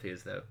written some of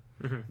his, though.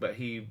 But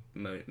he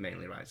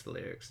mainly writes the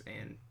lyrics,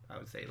 and I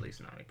would say at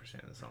least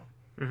 90% of the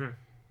song.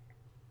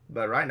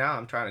 But right now,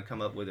 I'm trying to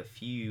come up with a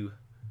few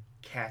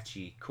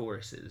catchy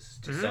choruses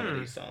to some of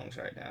these songs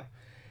right now.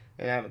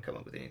 And I haven't come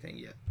up with anything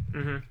yet.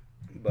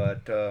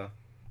 But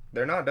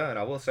they're not done,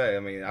 I will say.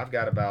 I've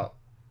got about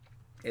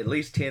at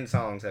least 10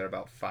 songs that are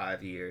about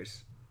 5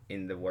 years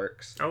in the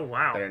works. Oh,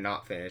 wow. That are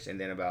not finished. And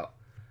then about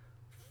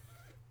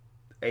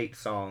 8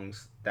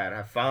 songs that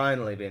have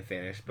finally been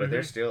finished, but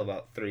they're still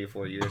about 3 or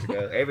 4 years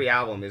ago. Every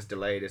album is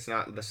delayed. It's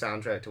not the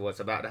soundtrack to what's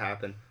about to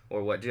happen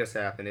or what just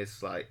happened.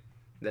 It's like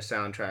the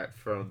soundtrack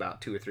from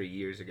about 2 or 3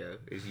 years ago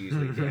is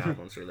usually the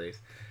album's release.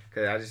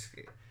 Because I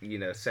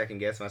just, second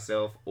guess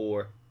myself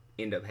or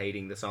end up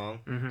hating the song.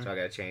 So I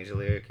got to change the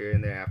lyric here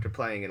and there after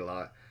playing it a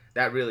lot.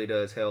 That really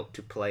does help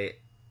to play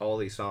all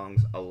these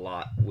songs a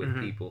lot with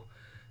people.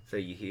 So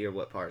you hear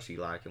what parts you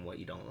like and what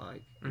you don't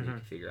like. And you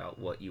can figure out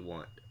what you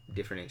want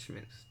different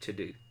instruments to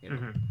do.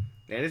 And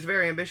it's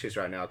very ambitious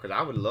right now because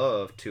I would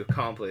love to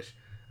accomplish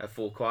a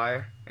full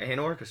choir, and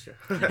orchestra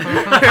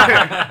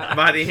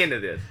by the end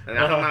of this. And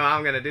I don't know how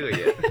I'm going to do it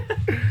yet.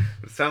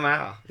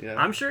 Somehow, you know.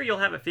 I'm sure you'll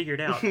have it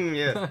figured out.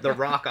 Yeah, the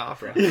rock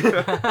opera.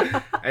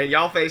 And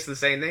y'all face the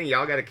same thing.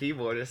 Y'all got a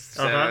keyboardist.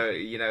 So,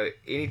 you know,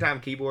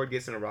 anytime keyboard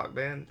gets in a rock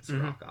band, it's a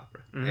rock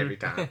opera. Every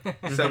time.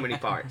 So many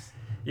parts.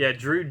 Yeah,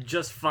 Drew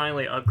just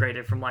finally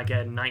upgraded from like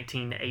a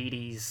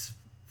 1980s,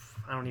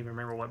 I don't even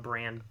remember what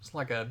brand. It's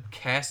like a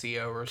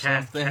Casio or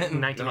something.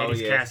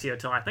 1980s Casio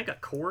to I think a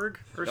Korg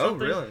or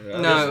something. Oh,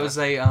 really? No, it was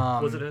a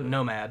was it a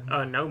Nomad.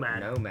 Nomad.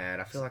 Nomad.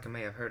 I feel like I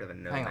may have heard of a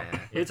Nomad.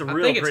 It's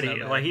real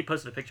pretty. Like he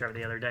posted a picture of it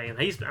the other day, and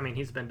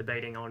he's been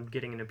debating on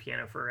getting a new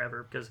piano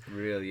forever because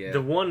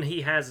the one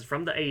he has is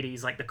from the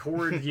 80s. Like the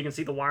cord, you can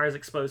see the wires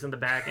exposed in the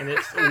back, and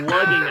it's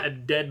lugging a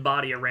dead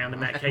body around in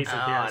that case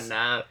of his.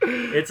 No.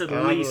 It's at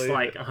least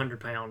like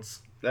 100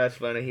 pounds. That's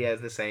funny. He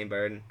has the same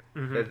burden.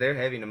 Because they're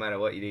heavy no matter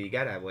what you do. You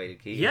gotta have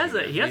weighted keys. He has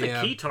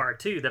a guitar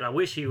too that I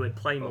wish he would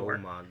play more. Oh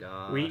my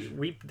gosh.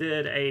 We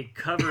did a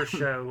cover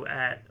show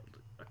at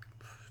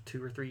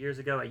 2 or 3 years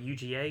ago at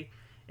UGA,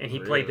 and he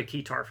played the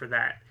guitar for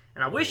that.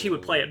 And I wish he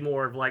would play it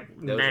more like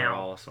Those now.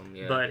 Are awesome.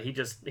 Yeah. But he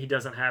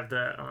doesn't have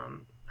the.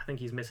 I think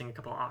he's missing a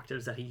couple of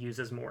octaves that he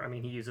uses more. I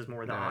mean, he uses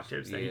more of the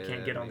octaves that he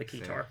can't get on the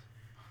guitar.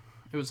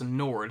 Sense. It was a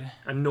Nord.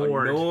 A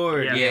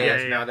Nord.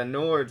 Yes. Now the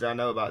Nords, I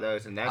know about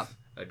those, and that's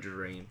a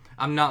dream.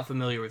 I'm not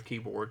familiar with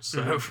keyboards,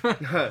 so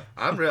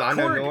I'm real. I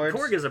know Nords.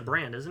 Korg is a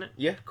brand, isn't it?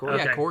 Yeah, Korg.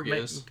 Okay. Yeah, Korg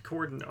is.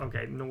 Korg.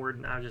 Okay,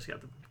 Nord. I just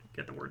got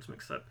the words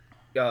mixed up.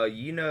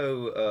 You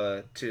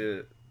know,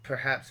 to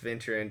perhaps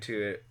venture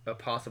into a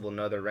possible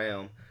another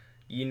realm,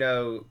 you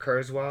know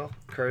Kurzweil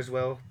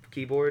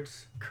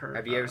keyboards.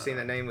 Have you ever seen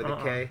that name with a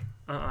K?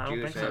 I don't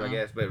Jewish think so. name, I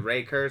guess. But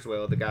Ray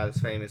Kurzweil, the guy that's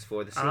famous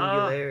for the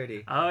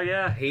Singularity. Oh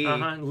yeah. He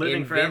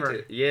living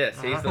forever.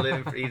 Yes, he's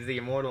the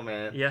immortal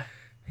man. Yeah.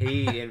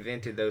 He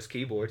invented those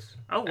keyboards.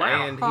 Oh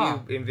wow.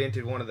 And he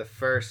invented one of the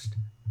first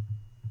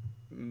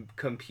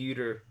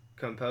computer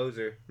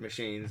composer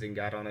machines and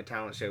got on a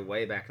talent show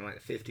way back in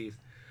like the 50s.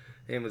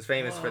 And was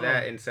famous for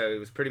that, and so it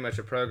was pretty much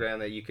a program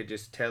that you could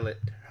just tell it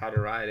how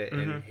to write it,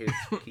 and his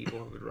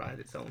keyboard would write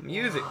its own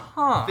music.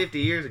 50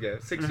 years ago,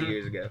 60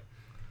 years ago.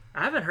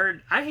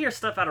 I hear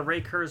stuff out of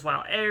Ray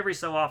Kurzweil every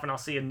so often. I'll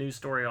see a news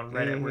story on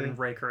Reddit where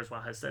Ray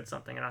Kurzweil has said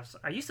something, and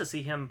I used to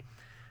see him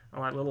on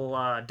like little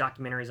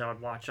documentaries I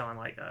would watch on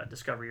like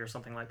Discovery or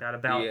something like that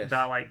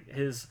about like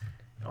his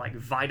like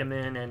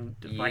vitamin and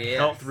like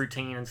health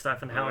routine and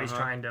stuff, and how he's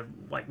trying to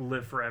like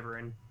live forever.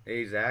 And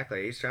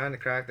exactly, he's trying to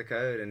crack the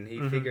code, and he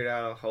figured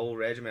out a whole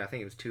regimen. I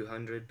think it was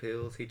 200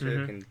 pills he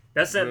took, and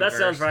that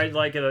sounds right,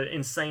 like an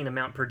insane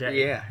amount per day.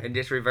 Yeah, and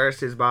just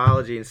reversed his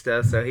biology and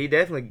stuff. So he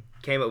definitely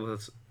came up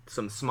with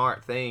some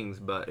smart things,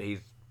 but he's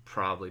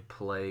probably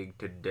plagued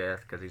to death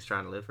because he's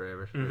trying to live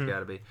forever. So he's got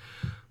to be.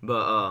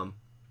 But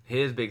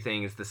his big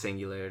thing is the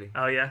Singularity.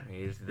 Oh yeah,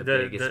 he's the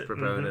biggest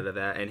proponent of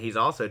that, and he's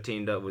also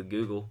teamed up with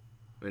Google.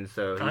 And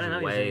so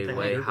he's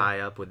way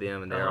high up with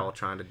them, and they're all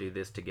trying to do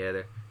this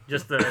together.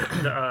 Just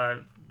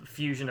the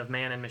fusion of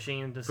man and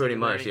machine. Pretty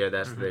much, yeah.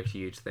 That's their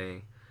huge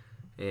thing,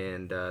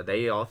 and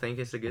they all think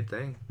it's a good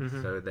thing.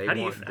 So they. How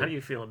do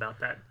you feel about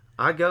that?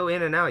 I go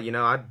in and out. You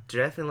know, I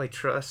definitely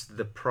trust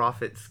the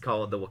prophets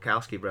called the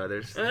Wachowski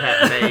brothers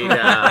that made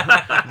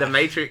The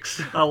Matrix.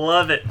 I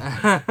love it.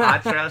 I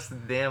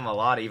trust them a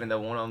lot, even though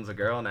one of them's a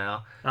girl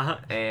now.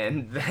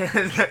 And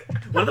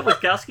one of the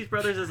Wachowski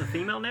brothers is a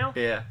female now?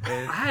 Yeah.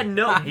 I had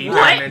no... He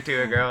turned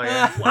into a girl,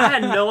 yeah. Well, I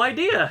had no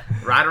idea.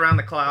 Right around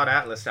the Cloud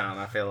Atlas time,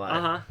 I feel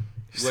like.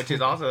 Which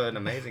is also an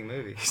amazing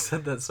movie. He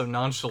said that so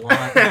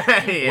nonchalant.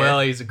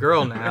 Well, he's a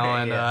girl now,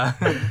 and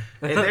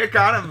and they're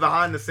kind of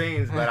behind the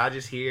scenes, but I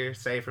just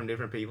say from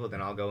different people,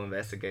 then I'll go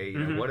investigate. You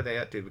know, what are they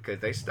up to? Because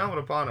they stumbled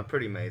upon a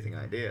pretty amazing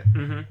idea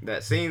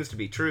that seems to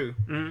be true,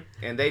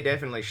 and they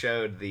definitely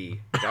showed the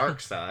dark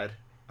side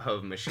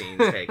of machines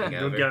taking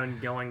over,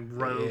 going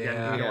rogue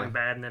and going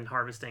bad, and then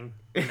harvesting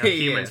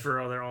humans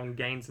for their own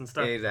gains and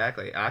stuff.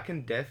 Exactly, I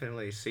can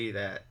definitely see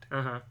that.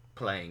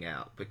 Playing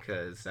out,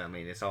 because I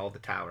mean it's all the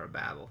Tower of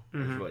Babel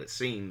is what it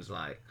seems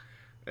like,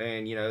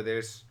 and you know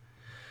there's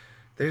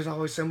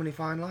always so many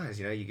fine lines.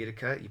 You know, you get a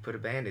cut, you put a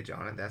bandage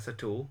on it, that's a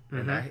tool,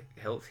 and that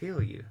helps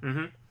heal you.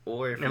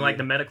 Or if like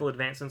the medical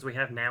advancements we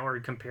have now are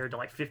compared to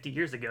like 50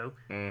 years ago.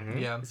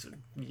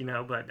 You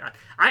know, but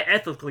I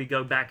ethically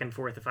go back and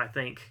forth if I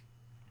think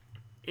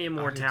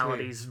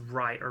immortality's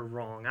right or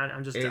wrong.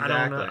 I'm just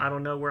I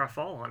don't know where I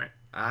fall on it.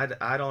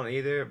 I don't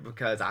either,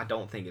 because I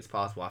don't think it's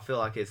possible. I feel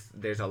like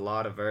there's a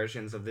lot of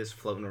versions of this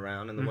floating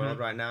around in the world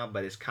right now,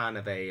 but it's kind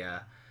of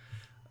a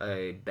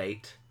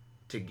bait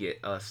to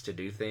get us to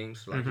do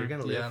things. Like you're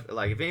gonna live.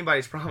 Like if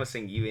anybody's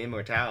promising you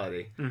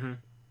immortality,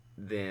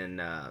 then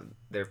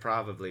they're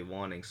probably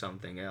wanting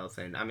something else.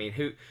 And I mean,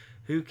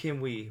 who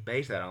can we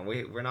base that on?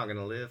 We're not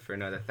gonna live for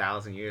another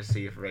 1,000 years to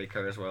see if Ray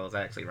Kurzweil is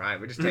actually right.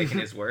 We're just taking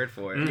his word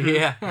for it.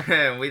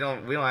 Yeah. we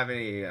don't have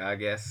any, I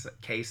guess,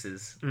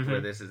 cases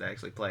where this is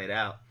actually played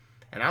out,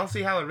 and I don't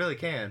see how it really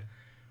can.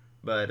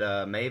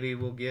 But maybe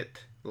we'll get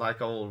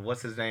like old,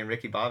 what's his name,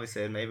 Ricky Bobby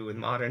said, maybe with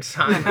modern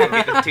science, we'll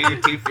get to 2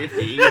 to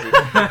 250 easy.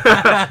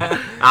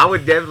 I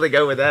would definitely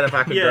go with that if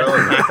I could grow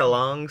a pack of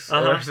lungs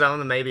or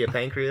something, maybe a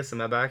pancreas in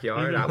my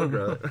backyard. I would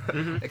grow it.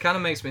 It kind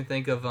of makes me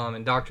think of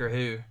in Doctor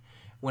Who,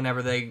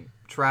 whenever they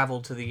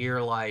travel to the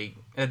year like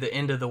at the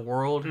end of the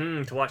world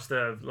to watch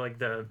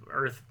the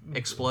Earth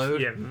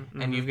explode.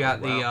 And you've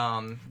got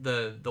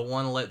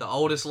the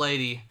oldest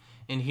lady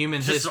in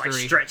human history, like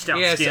stretched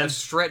out skin. A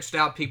stretched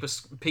out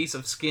piece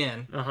of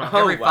skin.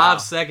 Every 5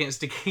 seconds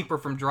to keep her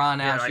from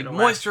drying out, she'd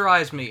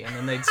moisturize me, and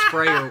then they'd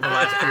spray her with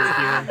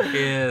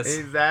Yes,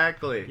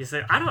 exactly. You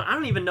say, I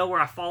don't even know where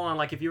I fall on,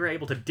 like, if you were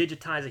able to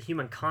digitize a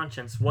human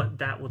conscience, what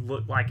that would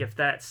look like. If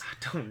that's,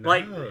 I don't know.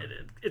 Like,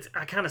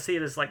 I kind of see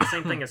it as like the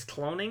same thing as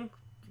cloning.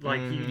 Like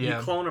you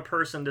clone a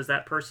person, does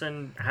that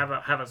person have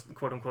a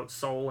quote unquote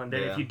soul? And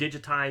then if you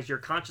digitize your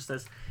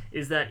consciousness,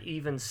 is that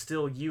even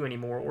still you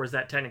anymore, or is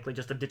that technically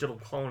just a digital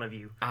clone of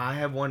you? I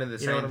have one of the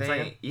same thing.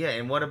 Saying? Yeah,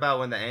 and what about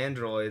when the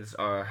androids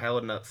are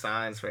holding up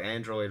signs for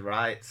android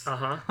rights,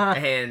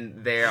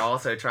 and they're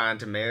also trying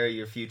to marry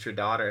your future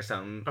daughter or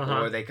something,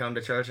 or they come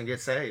to church and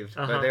get saved,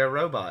 but they're a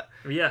robot.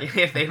 Yeah,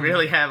 if they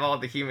really have all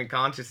the human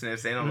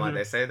consciousness in them, like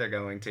they say they're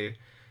going to.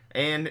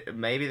 And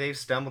maybe they've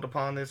stumbled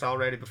upon this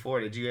already before.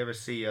 Did you ever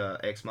see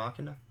Ex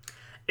Machina?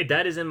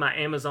 That is in my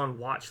Amazon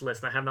watch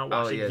list, and I have not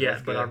watched it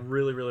yet, but I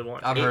really, really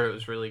want to. I've heard it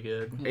was really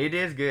good. It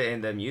is good,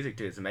 and the music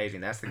to it's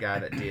amazing. That's the guy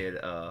that did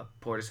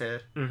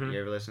Portishead. You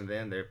ever listen to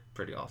them? They're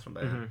pretty awesome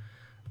band.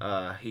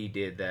 He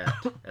did that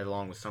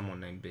along with someone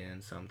named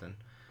Ben something.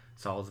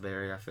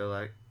 Salisbury, I feel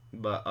like.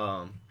 But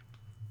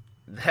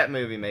that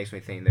movie makes me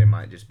think there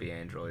might just be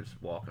androids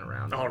walking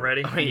around.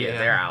 Already? Yeah,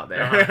 they're out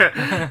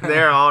there.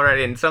 They're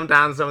already, and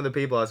sometimes some of the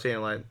people I see are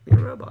like, you're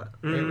a robot.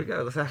 Here we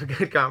go. Let's have a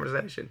good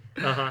conversation.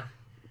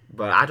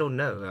 But I don't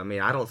know. I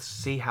mean, I don't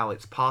see how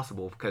it's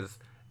possible because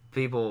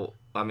people,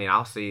 I mean,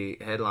 I'll see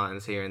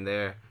headlines here and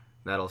there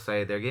that'll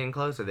say they're getting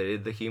closer. They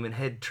did the human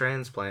head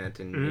transplant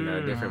and, you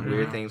know, different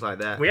weird things like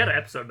that. We had an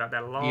episode about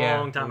that a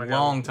long time ago.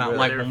 Long time,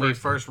 like when we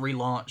first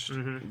relaunched.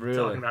 Really?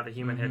 Talking about the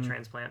human head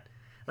transplant.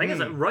 I think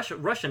it's a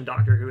Russian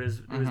doctor who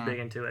is big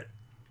into it.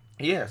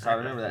 Yes, I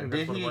remember that.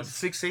 Did he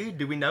succeed?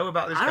 Do we know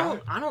about this guy?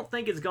 I don't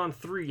think it's gone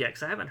through yet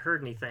because I haven't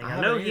heard anything.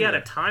 I know haven't he had a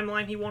either.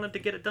 timeline he wanted to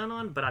get it done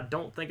on, but I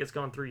don't think it's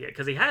gone through yet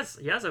because he has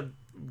a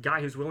guy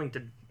who's willing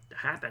to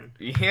happen.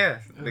 Yeah,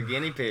 the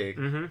guinea pig.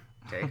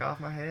 Take off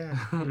my head.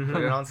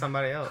 Put it on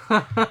somebody else.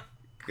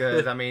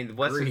 Because, I mean,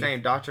 what's his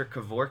name? Dr.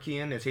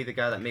 Kevorkian? Is he the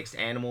guy that mixed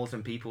animals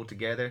and people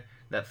together?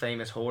 That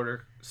famous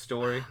hoarder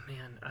story? Oh,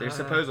 man. There's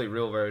supposedly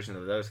real version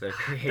of those they're That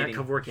creating.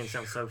 Kevorkian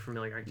sounds so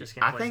familiar. I just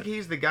can't I place think it.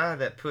 he's the guy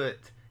that put...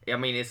 I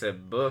mean, it's a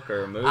book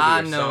or a movie I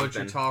or know something. what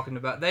you're talking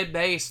about. They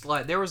based,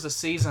 like, there was a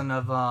season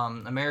of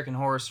American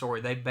Horror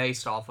Story they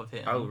based off of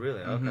him. Oh,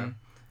 really? Okay.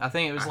 I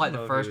think it was I like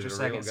didn't the know if he first was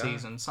or a real second guy.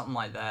 season, something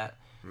like that.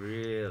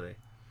 Really?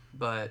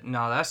 But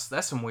no,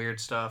 that's some weird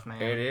stuff,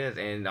 man. It is,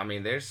 and I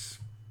mean, there's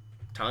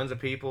tons of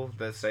people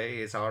that say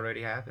it's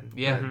already happened.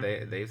 Yeah.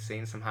 They've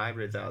seen some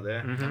hybrids out there.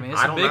 I mean, it's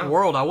I a don't big know.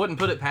 world. I wouldn't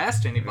put it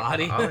past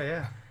anybody. Oh,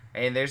 yeah.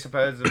 And there's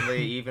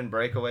supposedly even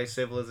breakaway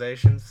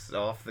civilizations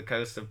off the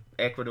coast of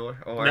Ecuador.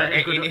 Or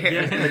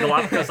the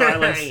Galapagos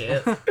Islands.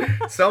 Yes.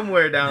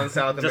 Somewhere down in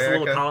South Just a America.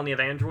 little colony of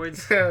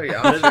androids. Oh, yeah,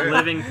 I'm sure.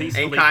 living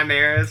peacefully. And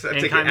chimeras, And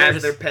as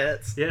chimeras. their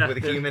pets with a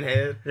human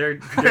head. They're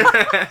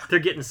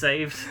getting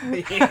saved.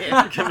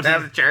 Yeah.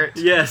 That's the church.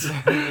 Yes.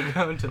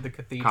 Going to the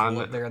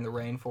cathedral up there in the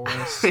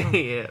rainforest.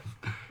 Yeah.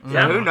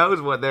 So who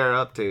knows what they're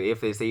up to,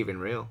 if it's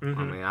even real. I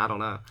mean, I don't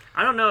know.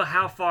 I don't know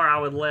how far I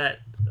would let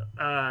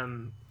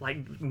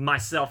like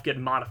myself get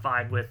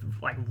modified with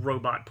like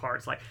robot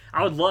parts. Like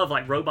I would love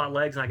like robot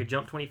legs and I could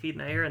jump 20 feet in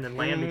the air and then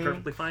land me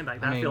perfectly fine.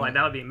 Like I feel like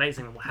that would be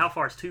amazing. How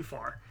far is too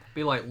far?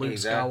 Be like Luke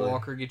Exactly.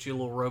 Skywalker, get you a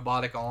little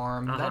robotic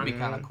arm. That'd be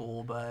kind of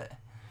cool, but...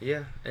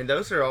 Yeah, and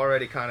those are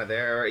already kind of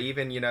there. Or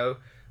even, you know,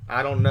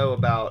 I don't know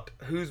about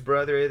whose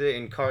brother is it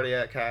in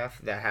Cardiac Half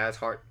that has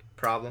heart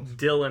problems.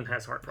 Dylan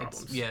has heart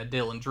problems. Yeah,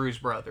 Dylan, Drew's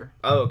brother.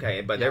 Oh,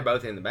 okay, but they're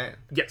both in the band.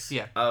 Yes.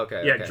 Yeah. Oh,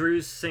 okay. Yeah, okay.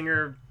 Drew's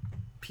singer,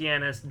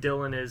 pianist.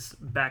 Dylan is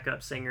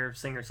backup singer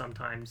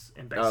sometimes,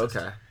 and bassist. Oh,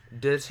 okay.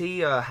 Does he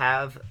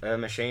have a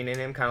machine in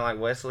him, kind of like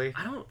Wesley?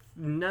 I don't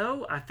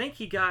know. I think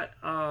he got,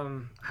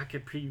 I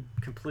could be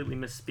completely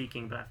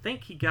misspeaking, but I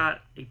think he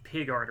got a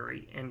pig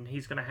artery, and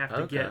he's going to have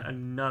to get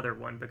another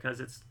one because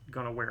it's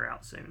going to wear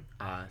out soon.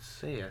 I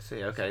see.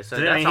 Okay, so So, I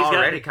that's mean, he's got-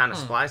 already kind of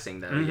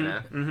splicing, though, you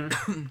know?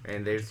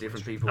 And there's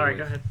different people All right, with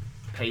go ahead.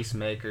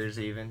 pacemakers,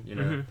 even, you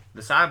know?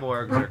 The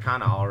cyborgs are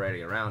kind of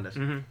already around us.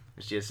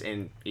 It's just,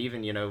 and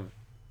even, you know,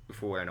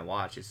 if we're wearing a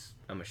watch, it's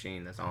a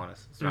machine that's on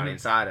us. It's not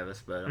inside of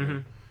us, but I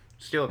mean,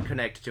 still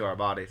connected to our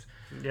bodies.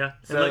 Yeah.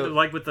 So- And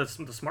like with the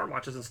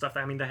smartwatches and stuff,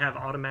 I mean, they have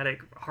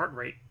automatic heart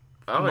rate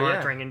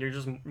monitoring, and you're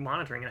just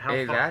monitoring it.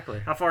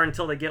 How far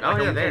until they get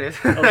like there it is.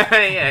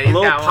 a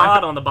little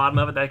pod on the bottom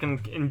of it that can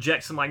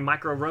inject some like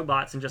micro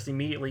robots and just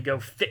immediately go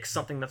fix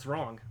something that's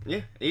wrong.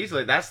 Yeah,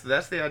 easily. That's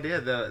the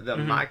idea. The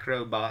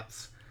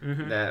microbots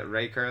that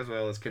Ray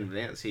Kurzweil is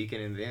convinced he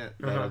can invent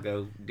that'll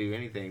go do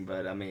anything.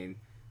 But I mean,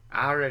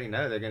 I already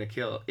know they're going to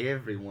kill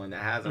everyone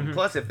that has them.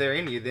 Plus, if they're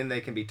in you, then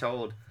they can be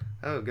told,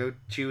 oh, go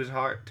chew his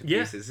heart to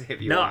pieces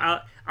if you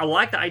want. I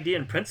like the idea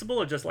in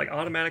principle of just like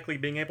automatically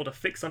being able to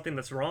fix something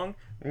that's wrong.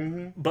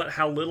 But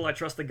how little I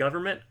trust the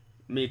government.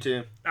 Me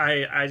too.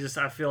 I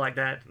feel like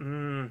that.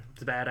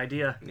 It's a bad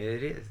idea.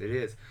 It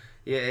is.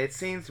 Yeah, it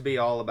seems to be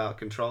all about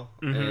control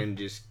and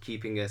just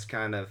keeping us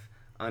kind of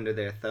under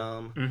their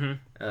thumb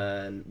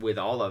with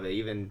all of it,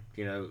 even,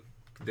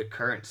 the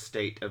current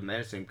state of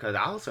medicine. Because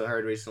I also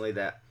heard recently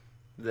that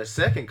the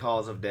second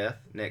cause of death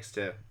next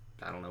to,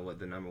 I don't know what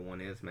the number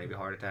one is, maybe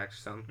heart attacks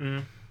or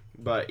something,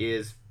 but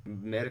is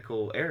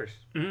medical errors.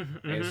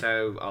 And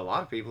so a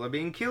lot of people are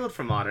being killed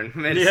from modern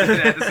medicine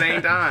at the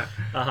same time.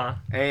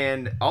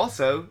 And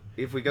also,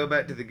 if we go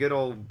back to the good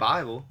old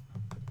Bible,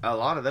 a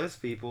lot of those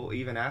people,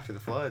 even after the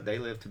flood, they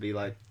lived to be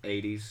like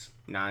 80s,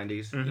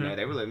 90s.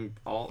 They were living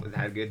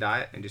had a good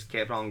diet and just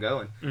kept on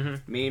going.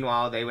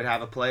 Meanwhile, they would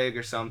have a plague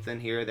or something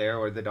here or there,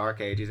 or the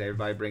Dark Ages.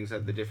 Everybody brings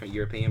up the different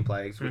European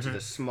plagues, which is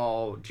a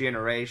small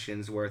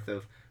generation's worth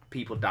of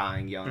people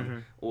dying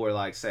young, or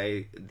like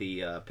say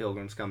the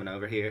Pilgrims coming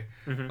over here,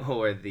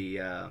 or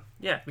the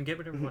we get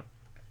whatever we want.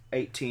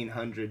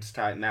 1800s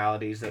type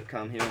maladies that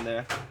come here and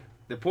there.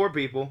 The poor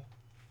people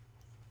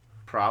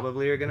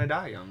probably are going to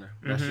die younger.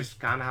 That's just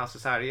kind of how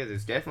society is.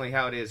 It's definitely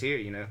how it is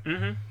here,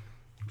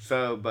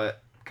 So,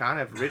 but kind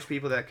of rich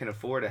people that can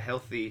afford a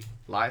healthy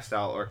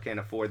lifestyle or can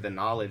afford the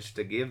knowledge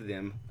to give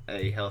them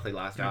a healthy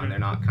lifestyle, and they're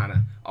not kind of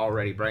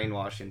already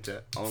brainwashed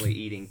into only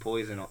eating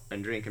poison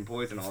and drinking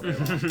poison all day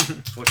long,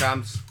 which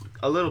I'm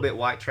a little bit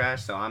white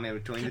trash, so I'm in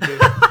between the two.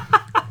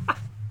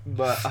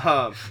 But,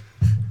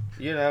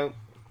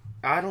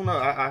 I don't know.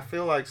 I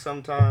feel like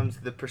sometimes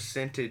the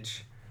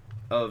percentage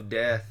of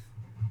death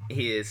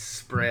is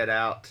spread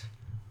out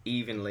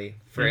evenly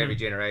for every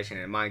generation.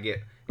 It might get,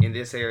 in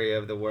this area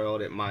of the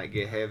world, it might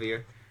get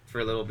heavier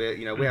for a little bit.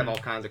 We have all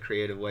kinds of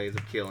creative ways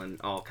of killing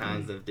all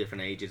kinds of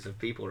different ages of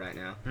people right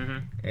now.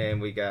 And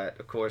we got,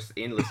 of course,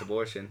 endless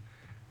abortion,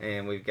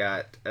 and we've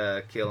got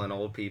killing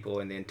old people,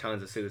 and then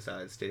tons of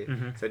suicides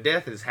too. So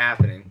death is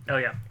happening. Oh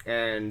yeah.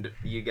 And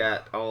you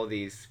got all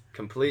these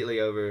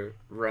completely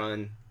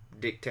overrun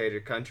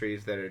dictator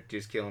countries that are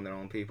just killing their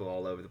own people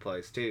all over the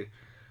place too.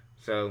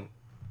 So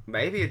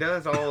maybe it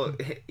does all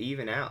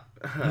even out.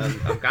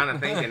 I'm kind of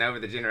thinking over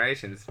the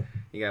generations.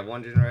 You got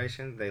one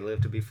generation, they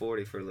live to be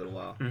 40 for a little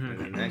while. And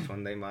the next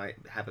one, they might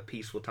have a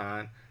peaceful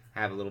time,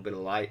 have a little bit of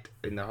light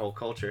in their whole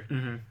culture,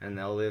 and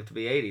they'll live to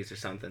be 80s or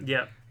something.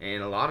 Yeah.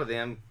 And a lot of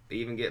them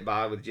even get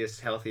by with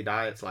just healthy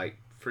diets, like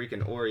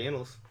freaking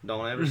Orientals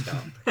don't ever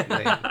stop.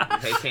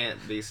 They can't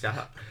be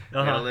stopped.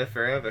 They'll live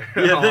forever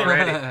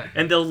already.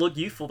 And they'll look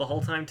youthful the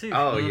whole time too.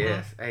 Oh,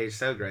 yes. Age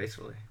so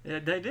gracefully. Yeah,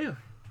 they do.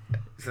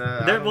 So,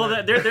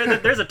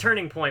 there's a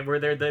turning point where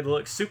they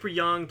look super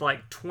young,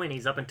 like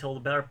 20s, up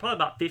until probably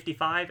about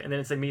 55, and then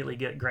it's immediately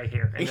get gray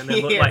hair, and then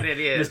they look like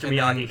Mr.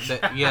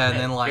 Miyagi. And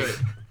then like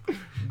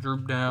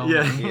droop down.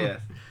 Yeah.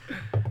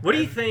 What do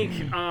you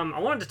think? I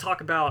wanted to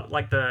talk about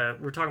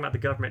we're talking about the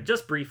government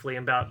just briefly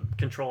about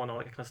control and all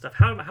that kind of stuff.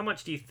 How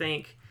much do you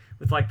think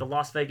with like the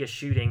Las Vegas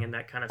shooting and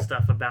that kind of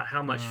stuff about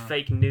how much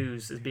fake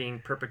news is being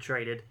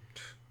perpetrated?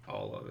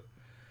 All of it.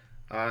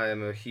 I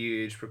am a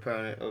huge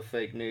proponent of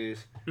fake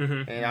news,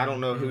 and I don't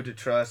know who to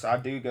trust. I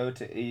do go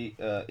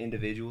to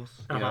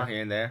individuals,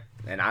 here and there,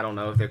 and I don't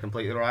know if they're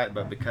completely right,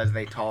 but because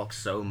they talk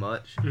so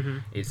much,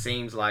 it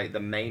seems like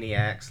the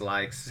maniacs,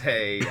 like,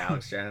 say,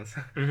 Alex Jones,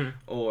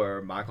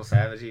 or Michael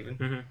Savage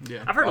even.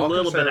 Yeah. I've heard a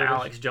little bit of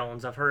Alex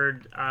Jones. I've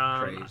heard,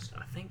 I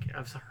think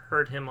I've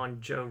heard him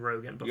on Joe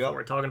Rogan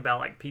before, talking about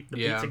like the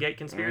Pizzagate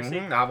conspiracy.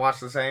 I watched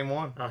the same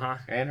one,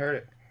 and heard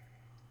it.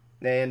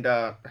 And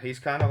he's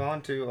kind of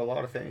onto a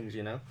lot of things,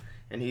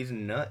 and he's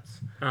nuts.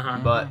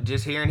 But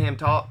just hearing him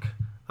talk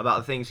about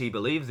the things he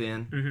believes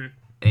in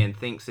and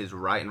thinks is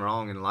right and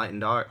wrong and light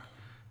and dark,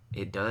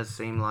 it does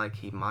seem like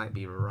he might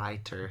be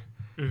righter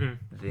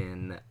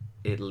than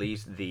at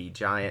least the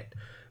giant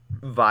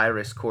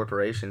virus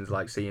corporations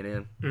like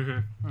CNN,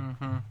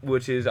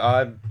 which is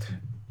odd.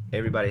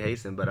 Everybody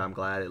hates him, but I'm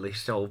glad at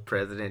least old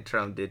President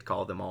Trump did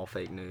call them all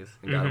fake news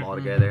and got them all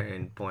together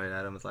and pointed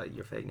at them. It's like,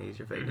 you're fake news,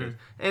 you're fake news.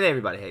 And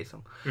everybody hates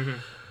them.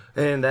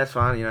 And that's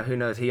fine. Who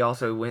knows? He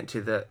also went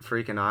to that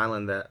freaking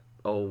island that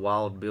old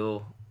Wild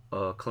Bill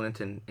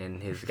Clinton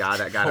and his guy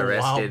that got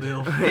arrested.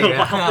 Wild Bill.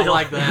 I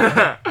like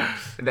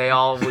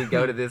that. We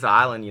go to this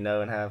island,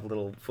 and have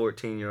little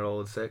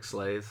 14-year-old sex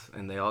slaves,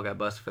 and they all got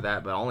busted for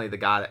that. But only the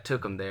guy that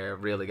took them there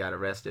really got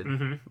arrested.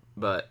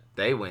 But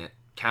they went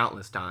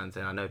countless times,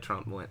 and I know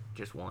Trump went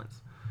just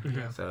once.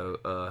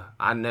 So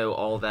I know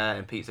all that,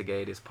 and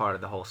Pizzagate is part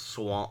of the whole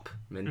swamp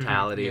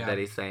mentality that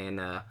he's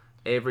saying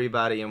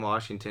everybody in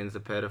Washington's a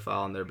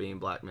pedophile and they're being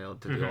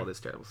blackmailed to do all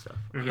this terrible stuff.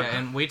 Yeah,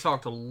 and we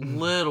talked a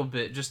little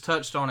bit, just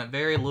touched on it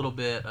very little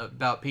bit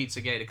about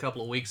Pizzagate a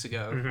couple of weeks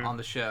ago on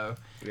the show.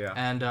 Yeah.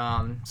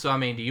 And so, I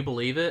mean, do you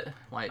believe it?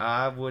 Like,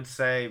 I would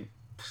say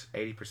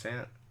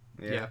 80%.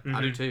 Yeah,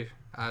 I do too.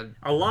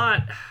 A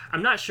lot.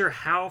 I'm not sure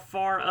how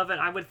far of it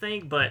I would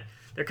think, but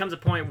there comes a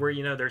point where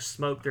there's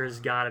smoke, there's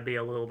got to be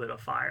a little bit of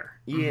fire.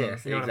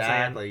 Yes, You know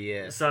exactly.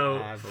 Yes. So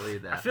I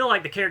believe that. I feel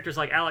like the characters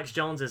like Alex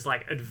Jones is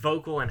like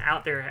vocal and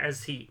out there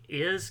as he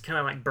is, kind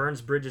of like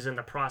burns bridges in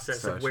the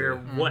process So of where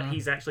true. what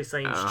he's actually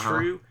saying is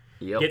true.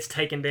 Yep. Gets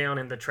taken down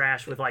in the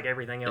trash with like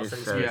everything else that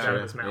he spits out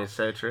of his mouth. It's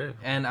so true.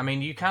 And I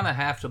mean, you kind of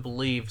have to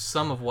believe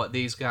some of what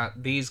these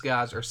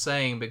guys are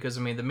saying, because I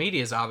mean, the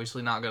media is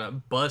obviously not going to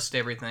bust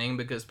everything,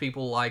 because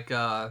people like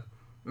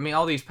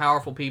all these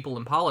powerful people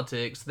in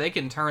politics, they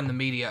can turn the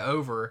media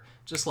over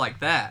just like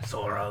that.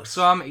 Soros.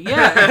 So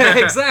yeah,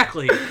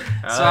 exactly.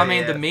 So I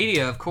mean, yeah. the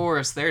media, of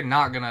course, they're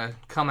not gonna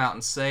come out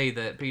and say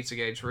that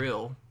Pizzagate's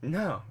real.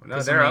 No,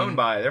 'Cause, they're I mean- owned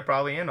by it. They're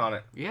probably in on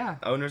it. Yeah.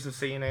 Owners of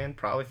CNN,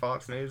 probably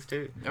Fox News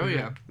too. Oh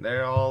yeah.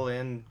 They're all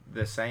in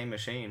the same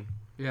machine.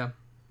 Yeah.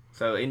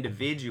 So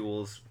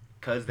individuals,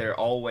 because they're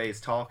always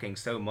talking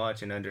so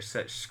much and under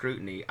such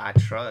scrutiny, I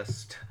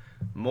trust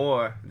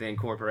more than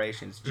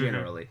corporations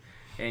generally.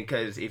 And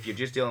because if you're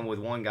just dealing with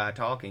one guy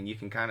talking, you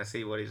can kind of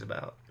see what he's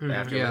about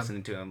after Yeah.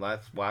 listening to him.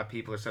 That's why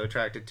people are so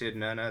attracted to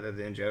none other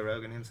than Joe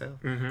Rogan himself.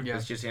 Yeah.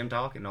 It's just him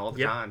talking all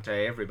the Yep. time to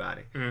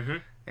everybody.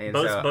 And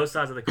Both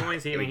sides of the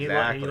coins. He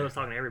Exactly. loves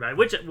talking to everybody.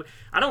 Which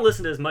I don't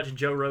listen to as much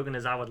Joe Rogan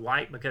as I would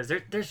like, because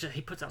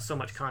he puts out so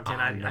much content.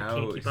 I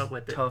can't keep up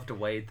with it. Tough to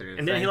wade through.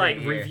 And then he Same like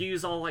thing here.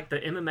 reviews all like the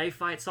MMA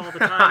fights all the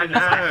time. And it's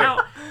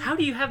like, how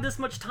do you have this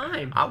much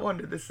time? I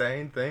wondered the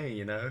same thing,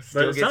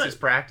 Still gets his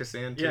practice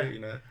in too,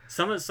 Yeah.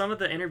 Some of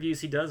the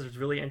interviews he does is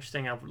really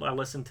interesting. I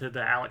listened to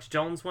the Alex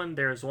Jones one.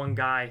 There's one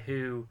guy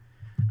who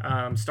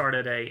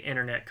started a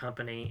internet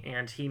company,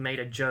 and he made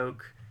a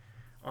joke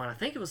on, I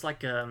think it was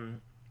like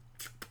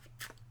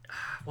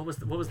what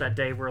was that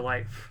day where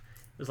like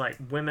it was like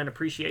Women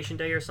Appreciation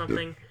Day or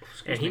something,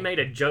 and he made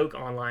a joke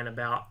online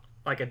about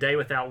like a day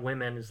without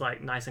women is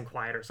like nice and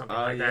quiet or something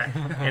like that,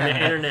 and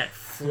the internet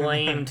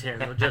flamed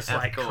him just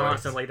like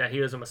constantly that he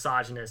was a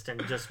misogynist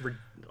and just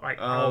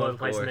all over the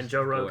place. And then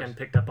Joe Rogan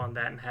picked up on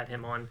that and had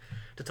him on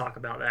to talk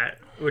about that,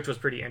 which was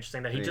pretty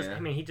interesting. That he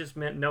just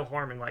meant no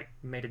harm and like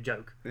made a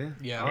joke.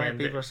 Yeah. And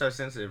people are so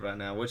sensitive right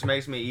now, which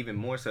makes me even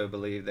more so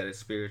believe that it's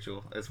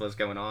spiritual. That's what's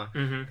going on.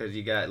 Because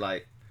you got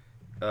like,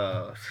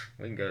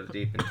 we can go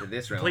deep into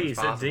this realm. Please,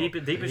 as possible.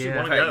 deep as you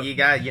want to go. You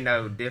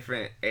got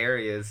different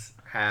areas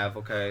have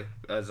a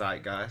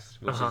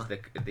zeitgeist, which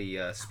is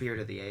the spirit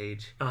of the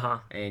age.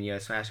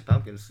 And Smashing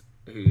Pumpkins,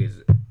 who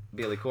is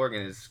Billy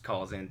Corgan,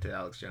 calls into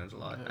Alex Jones a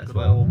lot as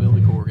well. Old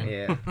Billy Corgan.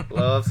 Yeah,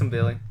 love some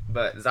Billy.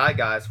 But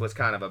Zeitgeist was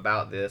kind of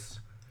about this,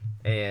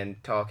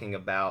 and talking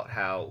about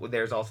how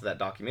there's also that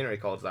documentary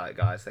called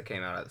Zeitgeist that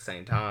came out at the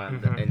same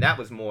time, and that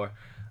was more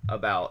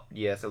about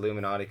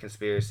Illuminati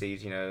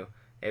conspiracies.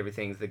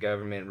 Everything's the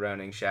government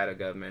running, shadow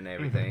government and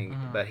everything.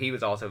 But he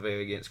was also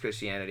very against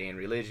Christianity and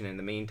religion in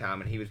the meantime,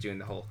 and he was doing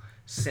the whole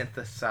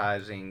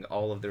synthesizing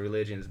all of the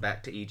religions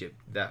back to Egypt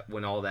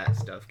when all that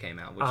stuff came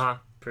out, which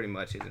pretty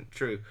much isn't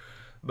true.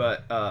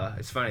 But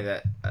it's funny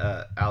that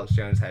Alex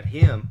Jones had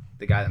him,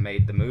 the guy that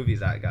made the movie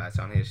Zeitgeist,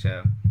 on his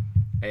show.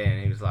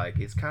 And he was like,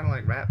 it's kind of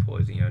like rat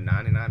poison.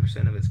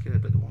 99% of it's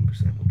good, but the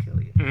 1% will kill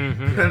you.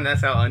 And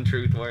that's how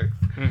untruth works.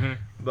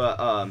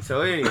 But so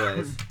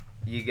anyways,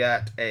 you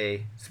got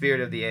a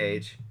spirit of the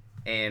age.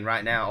 And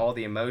right now, all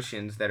the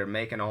emotions that are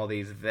making all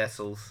these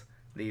vessels,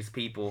 these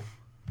people,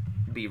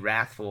 be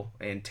wrathful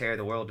and tear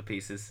the world to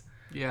pieces.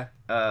 Yeah.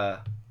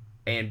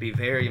 And be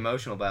very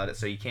emotional about it,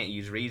 so you can't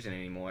use reason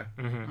anymore.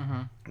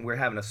 We're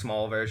having a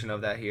small version of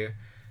that here,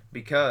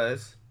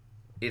 because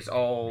it's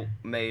all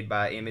made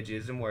by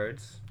images and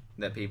words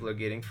that people are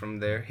getting from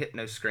their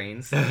hypno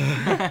screens.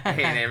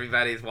 And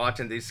everybody's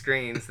watching these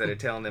screens that are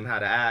telling them how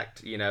to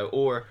act,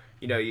 or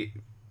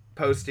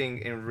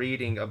posting and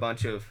reading a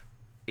bunch of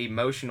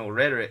emotional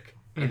rhetoric,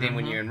 and then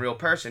when you're in real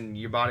person,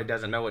 your body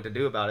doesn't know what to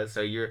do about it, so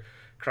you're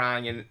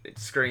crying and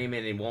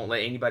screaming and won't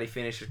let anybody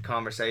finish a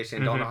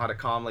conversation, don't know how to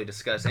calmly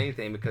discuss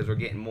anything, because we're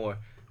getting more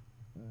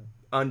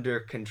under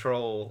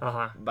control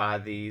by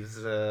these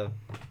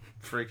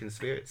freaking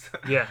spirits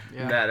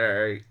that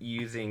are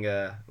using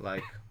a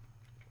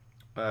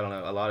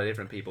lot of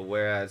different people,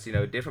 whereas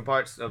different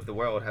parts of the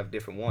world have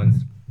different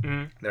ones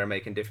that are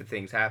making different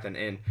things happen.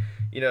 And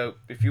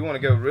if you want to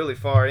go really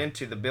far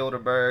into the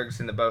Bilderbergs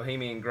and the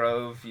Bohemian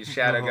Grove, you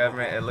shadow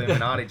government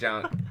Illuminati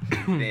junk,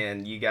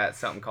 then you got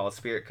something called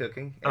spirit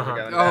cooking. Ever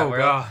go into that world?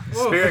 God,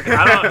 Spirit.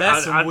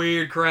 that's some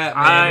weird crap,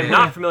 man. I'm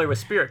not familiar with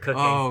spirit cooking.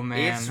 Oh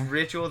man, It's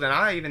rituals, and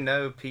I even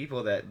know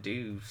people that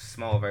do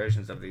small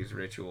versions of these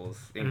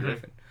rituals in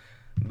Griffin,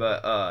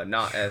 but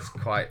not as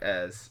quite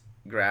as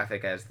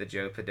graphic as the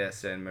Joe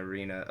Podesta and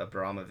Marina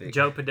Abramovic.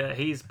 Joe Podesta,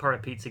 he's part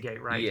of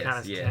Pizzagate, right? Yes, kind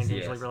of yes.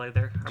 usually related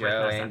there.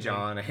 Joe and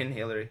John and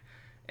Hillary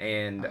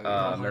and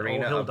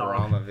Marina old hill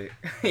Abramovic.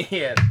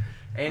 Yeah,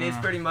 and it's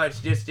pretty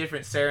much just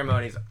different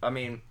ceremonies. I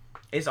mean,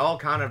 it's all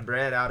kind of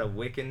bred out of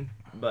Wiccan,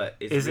 but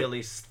it's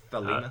really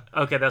Thelema.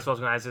 Okay, that's what I was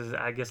going to ask. Is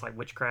I guess like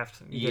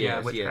witchcraft.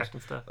 Witchcraft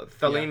and stuff.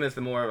 Thelema is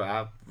the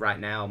more right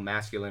now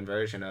masculine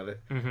version of it,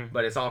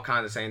 but it's all kind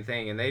of the same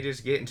thing. And they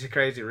just get into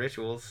crazy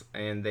rituals,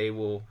 and they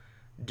will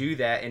do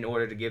that in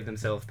order to give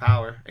themselves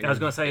power. And I was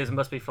going to say it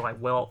must be for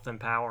like wealth and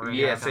power. And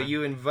yeah, so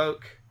you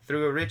invoke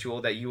through a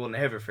ritual that you will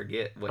never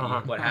forget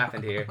what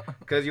happened here,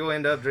 because you'll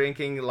end up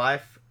drinking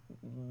life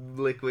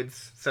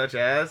liquids such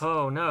as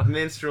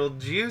menstrual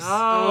juice,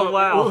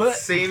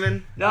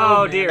 semen,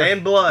 dear,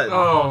 and blood. Okay,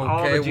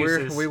 all the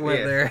juices. we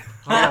went there.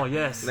 Oh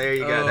yes, there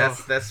you go.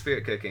 That's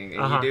spirit cooking,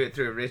 and you do it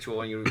through a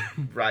ritual, and you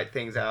write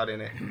things out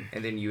in it,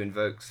 and then you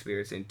invoke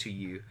spirits into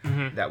you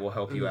that will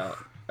help you out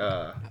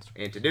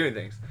into doing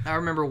things. I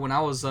remember when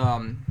I was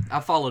I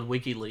followed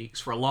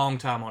WikiLeaks for a long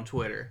time on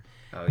Twitter.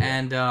 Oh,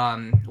 yeah.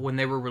 And when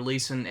they were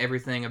releasing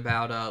everything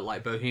about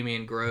like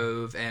Bohemian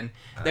Grove, and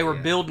they were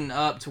building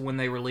up to when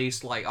they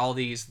released like all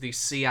these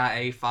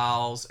CIA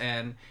files,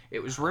 and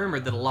it was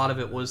rumored that a lot of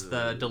it was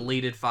the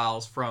deleted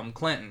files from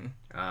Clinton.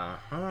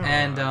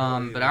 And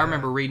but I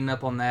remember reading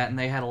up on that, and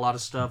they had a lot of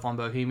stuff on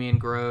Bohemian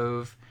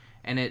Grove,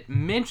 and it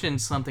mentioned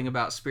something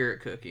about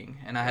spirit cooking,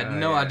 and I had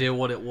no idea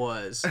what it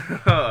was.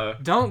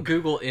 Don't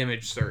Google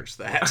image search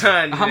that.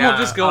 I'm gonna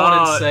just go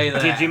on and say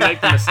that. Did you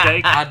make the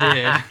mistake? I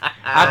did.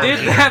 I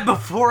did that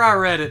before I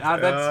read it.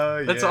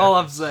 That's all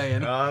I'm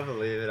saying. I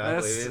believe it.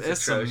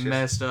 It's some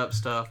messed up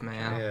stuff,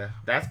 man. Yeah,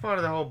 that's part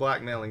of the whole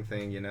blackmailing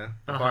thing, you know.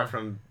 Apart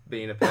from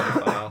being a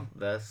pedophile,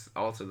 that's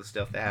also the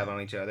stuff they have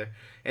on each other.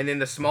 And then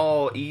the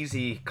small,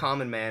 easy,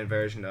 common man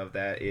version of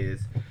that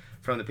is,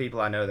 from the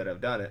people I know that have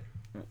done it,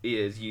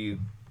 is you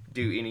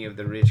do any of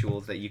the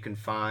rituals that you can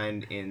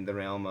find in the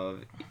realm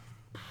of,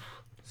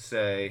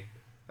 say,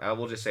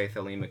 we'll just say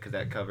Thelema, because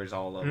that covers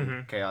all of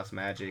them, chaos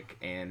magic,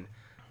 and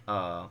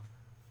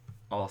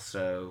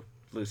also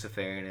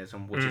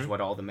Luciferianism, which is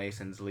what all the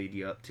Masons lead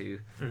you up to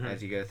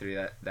as you go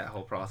through that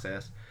whole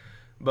process.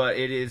 But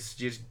it is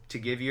just to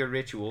give you a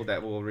ritual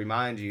that will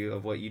remind you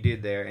of what you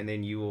did there, and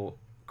then you will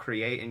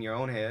create in your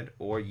own head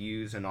or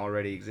use an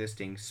already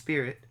existing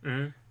spirit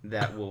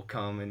that will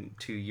come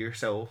into your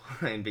soul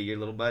and be your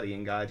little buddy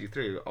and guide you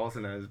through, also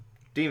known as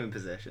demon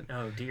possession.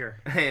 Oh dear.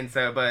 And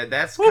so, but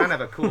that's kind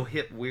of a cool,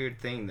 hip, weird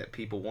thing that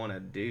people want to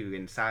do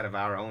inside of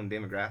our own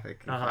demographic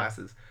and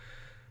classes.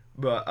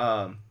 But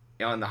on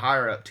the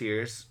higher up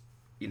tiers,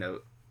 you know,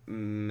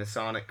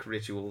 Masonic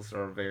rituals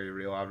are very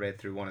real. I read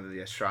through one of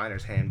the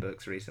Shriners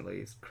handbooks recently.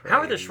 It's crazy.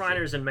 How are the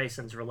Shriners and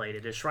Masons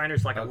related? Is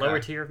Shriners like a lower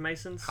tier of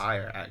Masons?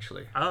 Higher,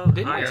 actually. Oh,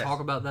 didn't we talk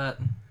about that?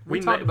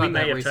 We talked about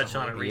that recently. touched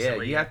on it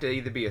recently. Yeah, you have to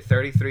either be a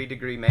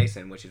 33-degree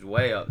Mason, which is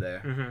way up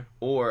there,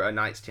 or a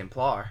Knights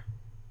Templar,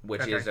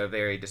 which is a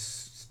very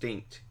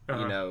distinct,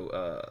 you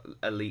know,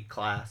 elite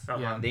class.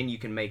 Then you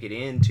can make it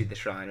into the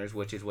Shriners,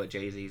 which is what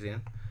Jay-Z's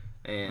in,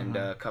 and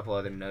a couple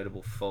other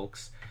notable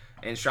folks.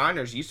 And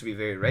Shriners used to be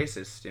very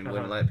racist and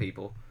wouldn't let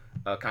people,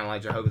 kind of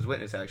like Jehovah's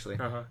Witness, actually.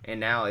 And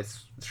now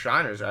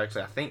Shriners are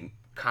actually, I think,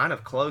 kind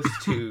of close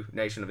to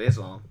Nation of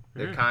Islam.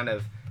 They're kind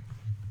of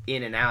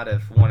in and out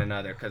of one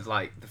another, because,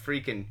 like, the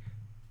freaking,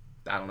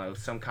 I don't know,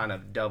 some kind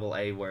of double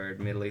A word,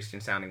 Middle Eastern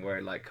sounding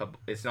word, like,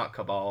 it's not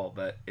Cabal,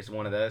 but it's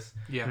one of those.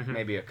 Yeah.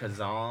 Maybe a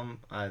Kazam,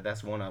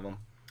 that's one of them.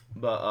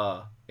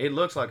 But it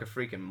looks like a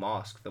freaking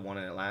mosque, the one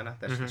in Atlanta.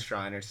 That's the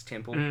Shriners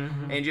Temple.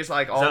 And just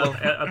like all of...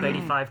 Up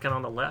 85 kind of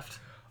on the left?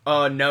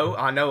 No,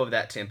 I know of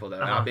that temple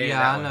though. I've been in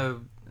that one.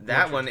 know.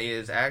 That one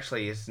is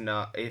actually, it's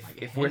not, if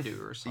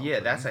Hindu or something. Yeah,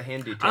 that's a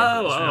Hindu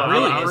temple.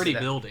 Really pretty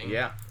building.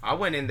 Yeah, I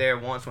went in there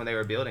once when they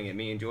were building it.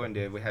 Me and Jordan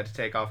did. We had to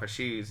take off our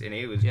shoes, and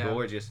it was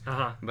gorgeous.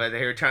 But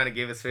they were trying to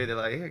give us food. They're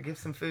like, here, give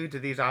some food to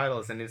these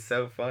idols, and it's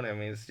so funny. I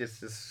mean, it's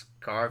just this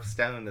carved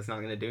stone that's not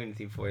going to do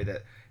anything for you.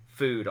 That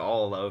food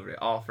all over it,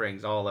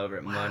 offerings all over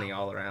it, money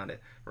all around it.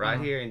 Right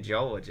here in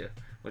Georgia.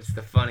 Which is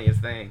the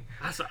funniest thing.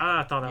 I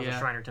thought that was a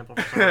Shriner temple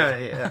for some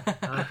reason.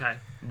 Okay.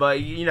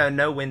 But, you know,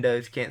 no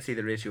windows, can't see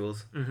the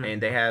rituals.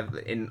 And they have,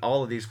 in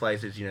all of these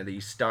places, you know, that you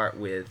start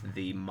with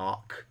the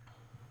mock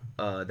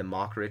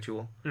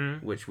ritual,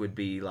 which would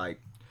be,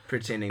 like,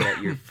 pretending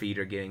that your feet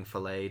are getting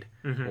filleted.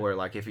 Or,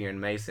 like, if you're in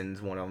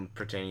Masons, one of them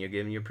pretending you're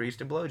giving your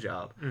priest a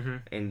blowjob.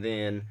 And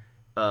then...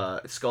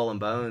 Skull and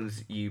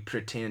Bones, you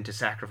pretend to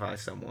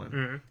sacrifice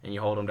someone, and you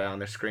hold them down.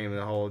 They're screaming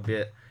the whole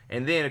bit,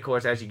 and then of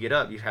course as you get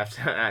up, you have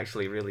to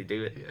actually really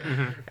do it.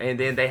 And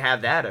then they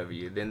have that over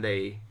you. Then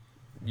they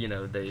kind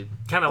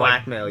of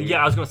blackmail you.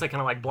 Yeah, I was going to say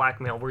kind of like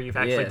blackmail, where you've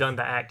actually done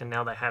the act, and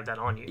now they have that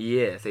on you.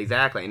 Yes,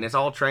 exactly, and it's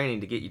all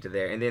training to get you to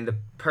there. And then the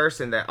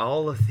person that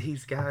all of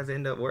these guys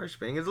end up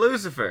worshiping is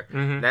Lucifer.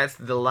 That's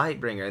the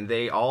light bringer, and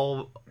they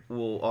all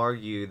will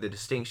argue the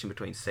distinction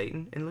between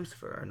Satan and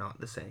Lucifer are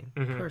not the same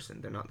person.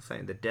 They're not the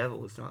same. The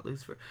devil is not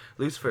Lucifer.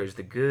 Lucifer is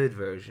the good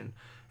version,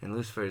 and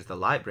Lucifer is the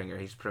light bringer.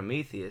 He's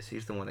Prometheus.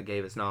 He's the one that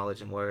gave us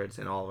knowledge and words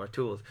and all of our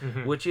tools,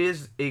 which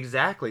is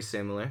exactly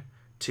similar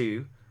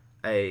to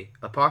a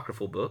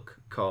apocryphal book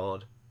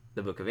called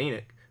the Book of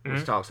Enoch,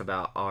 which talks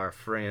about our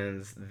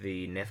friends,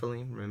 the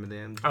Nephilim. Remember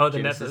them? Oh, the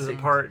Nephilim,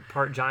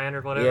 part giant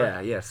or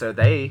whatever? Yeah. So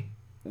they,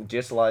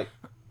 just like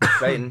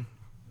Satan,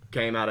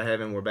 came out of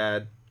heaven, were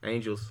bad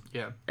angels.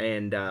 Yeah.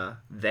 And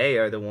they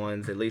are the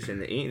ones, at least in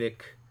the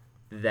Enoch,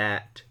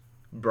 that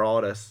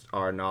brought us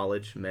our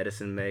knowledge,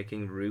 medicine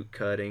making, root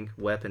cutting,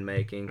 weapon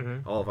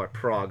making, all of our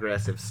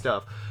progressive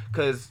stuff.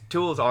 Because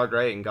tools are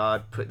great, and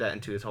God put that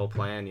into his whole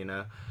plan, you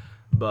know.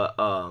 But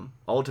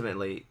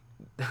ultimately,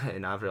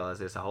 and I've realized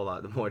this a whole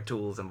lot, the more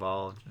tools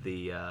involved,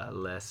 the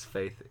less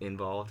faith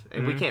involved.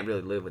 And we can't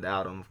really live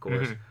without them, of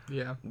course.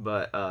 Yeah.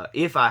 But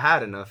if I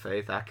had enough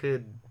faith, I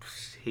could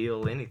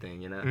heal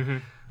anything, you know.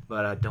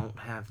 But I don't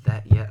have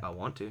that yet. I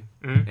want to.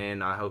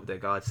 And I hope that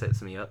God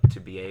sets me up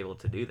to be able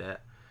to do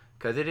that.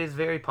 Because it is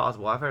very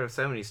possible. I've heard of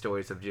so many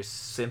stories of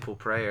just simple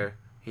prayer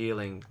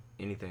healing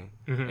anything.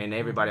 And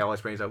everybody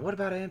always brings up, what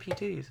about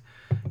amputees?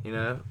 You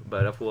know?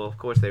 But, of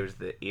course, there was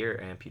the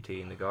ear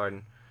amputee in the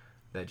garden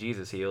that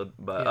Jesus healed.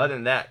 But other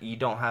than that, you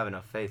don't have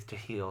enough faith to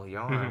heal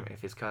your arm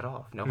if it's cut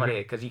off. Nobody,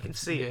 because you can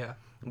see it.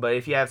 But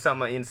if you have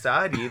something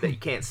inside you that you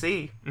can't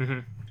see,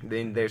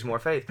 then there's more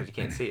faith because you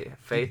can't see it.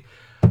 Faith,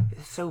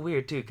 it's so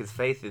weird, too, because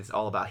faith is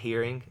all about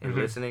hearing and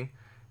listening.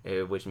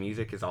 Which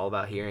music is all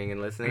about hearing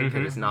and listening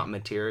because it's not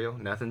material,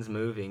 nothing's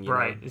moving, you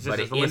know, It's but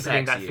just it listening,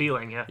 impacts that you.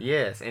 feeling,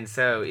 Yes, and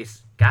so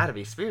it's got to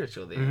be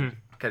spiritual then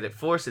because it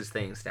forces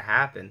things to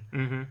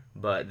happen,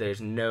 but there's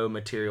no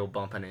material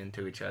bumping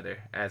into each other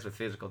as with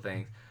physical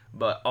things.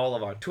 But all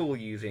of our tool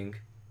using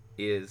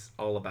is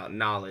all about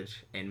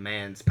knowledge and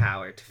man's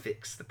power to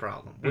fix the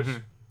problem, which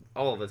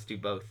all of us do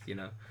both, you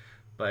know.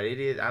 But it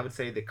is, I would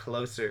say, the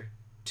closer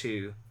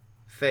to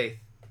faith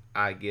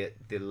I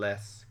get, the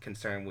less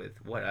concerned with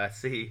what I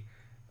see,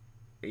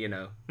 you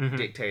know,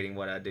 dictating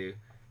what I do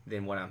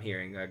than what I'm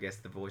hearing. I guess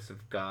the voice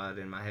of God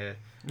in my head.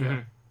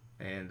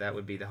 And that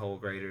would be the whole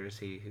greater is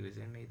he who is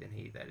in me than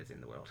he that is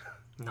in the world.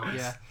 Nice.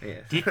 Yeah.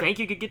 Yes. Do you think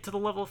you could get to the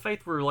level of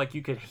faith where, like,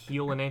 you could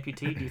heal an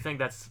amputee? Do you think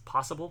that's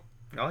possible?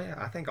 Oh, yeah.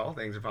 I think all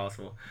things are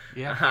possible.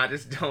 Yeah. I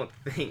just don't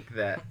think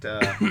that,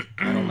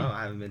 I don't know.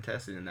 I haven't been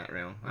tested in that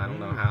realm. I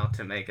don't know how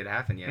to make it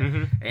happen yet.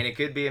 And it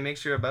could be a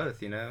mixture of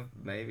both, you know.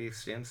 Maybe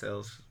stem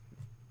cells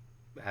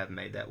have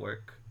made that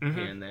work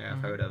here and there.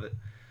 I've heard of it.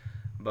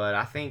 But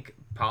I think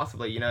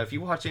possibly, you know, if you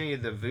watch any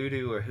of the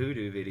voodoo or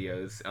hoodoo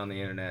videos on the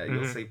internet,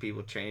 you'll see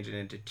people changing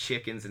into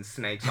chickens and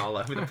snakes all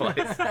over the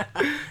place.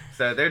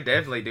 So they're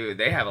definitely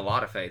they have a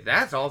lot of faith.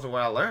 That's also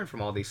what I learned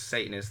from all these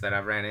Satanists that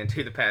I've ran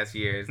into the past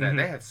years, that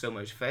they have so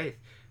much faith.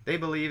 They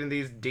believe in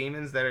these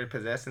demons that are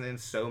possessing them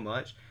so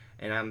much.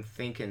 And I'm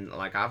thinking,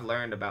 like, I've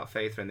learned about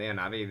faith from them.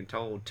 I've even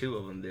told 2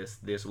 of them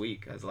this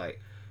week. I was like,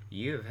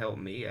 you have helped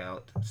me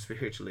out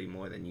spiritually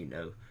more than you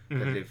know.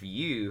 Because if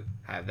you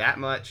have that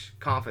much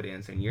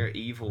confidence in your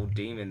evil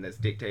demon that's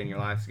dictating your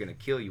life is going to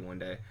kill you one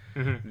day,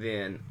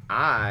 then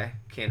I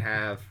can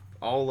have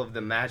all of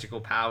the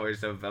magical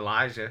powers of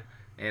Elijah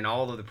and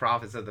all of the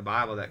prophets of the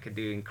Bible that could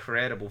do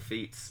incredible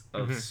feats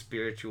of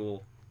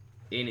spiritual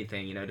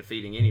anything, you know,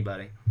 defeating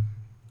anybody.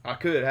 I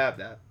could have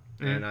that.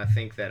 And I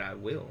think that I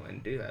will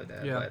and do have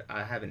that. But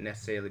I haven't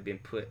necessarily been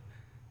put,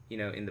 you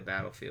know, in the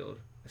battlefield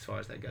as far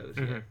as that goes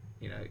yet,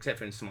 you know, except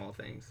for in small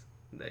things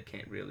that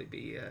can't really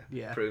be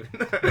proven.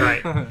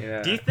 Right.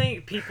 Yeah. Do you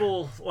think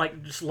people,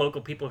 like just local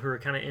people who are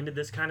kind of into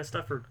this kind of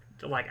stuff, are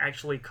like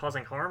actually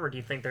causing harm, or do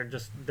you think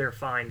they're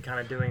fine,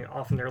 kind of doing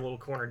off in their little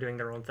corner, doing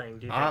their own thing?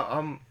 Do you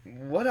think?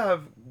 What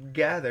I've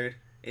gathered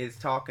is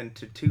talking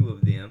to 2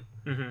 of them,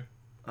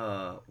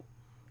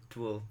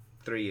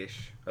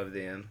 3-ish of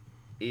them,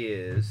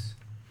 is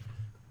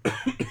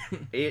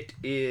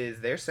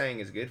they're saying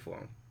it's good for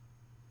them.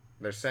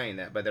 They're saying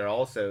that, but they're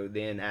also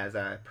then, as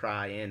I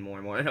pry in more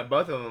and more, and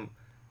both of them,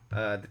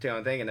 the 2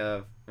 I'm thinking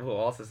of, will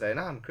also say,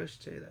 "No, I'm a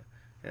Christian too, though.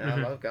 And I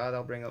love God.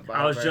 I'll bring up Bible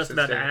I was just verses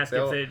about to too." ask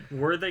if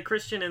were they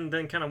Christian and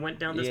then kind of went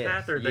down this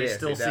path, or they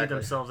still see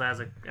themselves as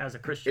a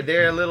Christian?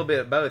 They're a little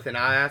bit of both. And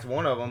I asked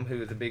one of them, who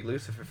was a big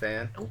Lucifer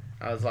fan.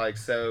 I was like,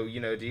 "So,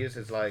 you know,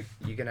 Jesus is like,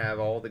 you can have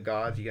all the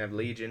gods, you can have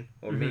Legion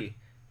or me."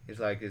 He's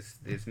like,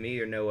 it's me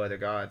or no other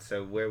God,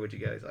 so where would you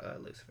go? He's like,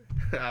 Lucifer.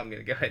 I'm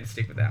going to go ahead and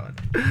stick with that one.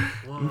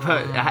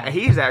 But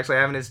he's actually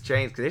having his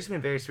change, because there's been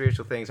very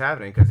spiritual things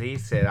happening, because he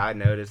said, I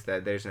noticed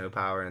that there's no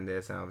power in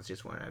this, and I was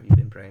just wondering, have you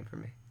been praying for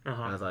me?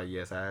 I was like,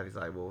 yes, I have. He's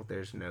like, well,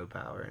 there's no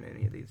power in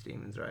any of these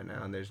demons right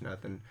now, and there's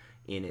nothing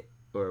in it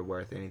or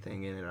worth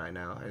anything in it right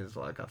now. It's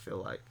like, I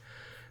feel like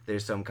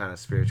there's some kind of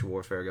spiritual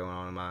warfare going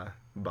on in my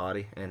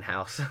body and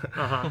house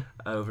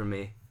over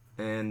me.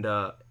 And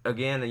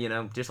again, you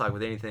know, just like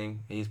with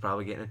anything, he's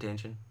probably getting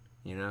attention,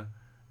 you know,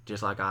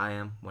 just like I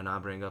am when I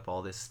bring up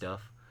all this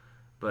stuff.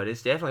 But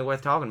it's definitely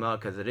worth talking about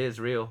because it is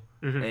real.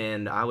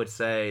 And I would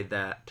say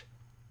that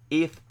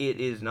if it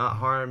is not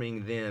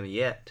harming them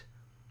yet,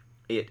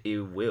 it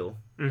will.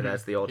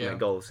 That's the ultimate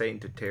goal of Satan,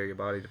 to tear your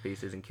body to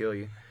pieces and kill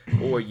you,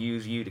 or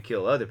use you to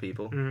kill other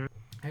people.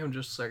 Hang on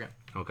just a second.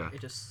 Okay.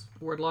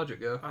 Where'd Logic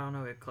go? I don't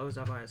know, it closed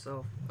out by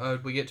itself.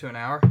 Did we get to an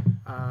hour?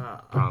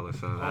 Probably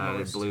so.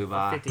 It blew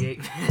by. 58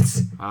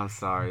 minutes. I'm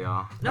sorry,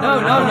 y'all. No,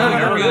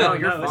 you're good. No,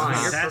 you're No, it's fine.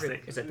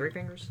 fantastic. Is it 3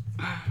 fingers?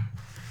 Here,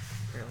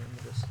 let me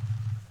just...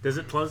 Does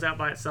it close out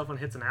by itself when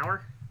it hits an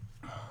hour?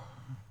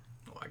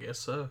 Well, I guess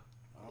so.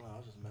 I don't know. I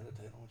was just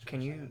meditating on what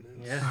Can you you... were saying,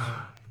 dude.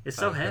 Yeah. It's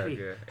so heavy.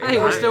 Hey,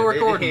 we're still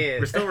recording.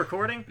 We're still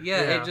recording?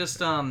 Yeah, it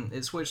just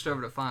it switched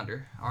over to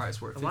Finder. All right,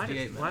 so we're at 58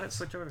 minutes. Why did it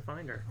switch over to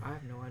Finder? I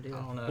have no idea.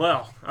 I don't know.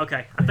 Well,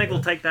 okay. I think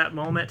we'll take that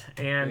moment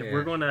and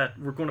we're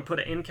gonna put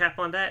an end cap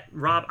on that.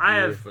 Rob, I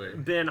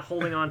have been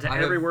holding on to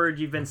every word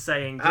you've been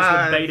saying just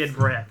with bated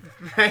breath.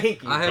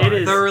 Thank you. I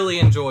have thoroughly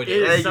enjoyed it.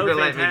 It is Thank so you for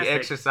letting me fantastic.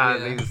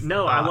 exercise these.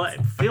 No,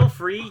 feel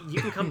free.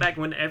 You can come back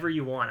whenever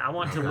you want. I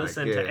want to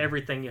listen Good. to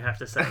everything you have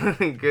to say.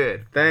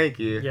 Good. Thank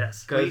you.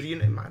 Yes. Because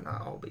it might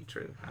not all be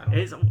true. I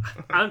don't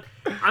know.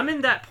 I'm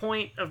in that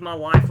point of my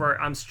life where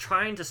I'm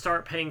trying to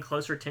start paying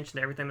closer attention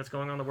to everything that's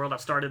going on in the world.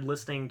 I've started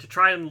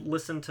try and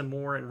listen to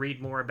more and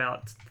read more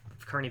about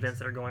current events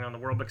that are going on in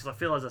the world because I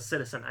feel as a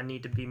citizen I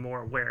need to be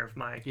more aware of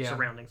my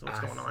surroundings and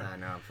what's going on. I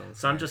know,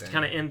 so I'm just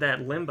kind of in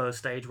that limbo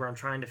stage where I'm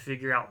trying to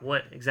figure out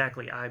what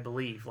exactly I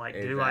believe. Like,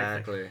 do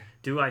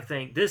I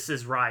think this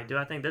is right? Do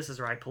I think this is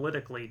right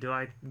politically? Do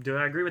I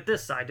agree with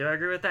this side? Do I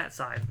agree with that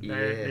side?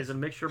 There's a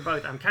mixture of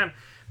both. I'm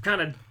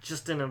kind of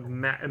just in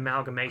an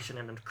amalgamation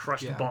and a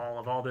crushed ball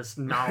of all this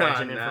knowledge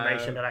and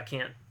information that I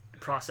can't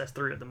process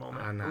through at the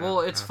moment. I know.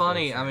 Well, it's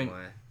funny. I mean,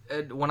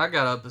 when I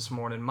got up this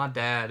morning, my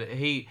dad,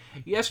 he's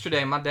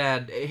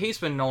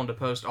been known to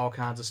post all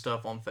kinds of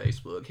stuff on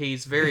Facebook.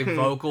 He's very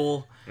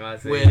vocal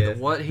with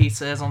what he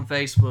says on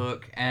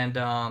Facebook,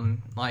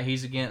 and like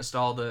he's against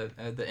all the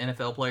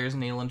NFL players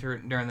kneeling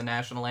during the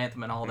national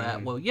anthem and all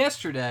that. Well,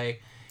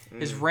 yesterday,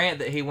 his rant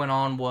that he went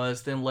on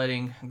was them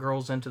letting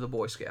girls into the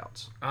Boy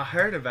Scouts. I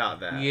heard about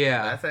that.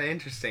 Yeah. That's an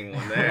interesting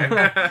one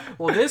there.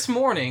 Well, this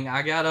morning,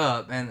 I got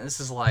up, and this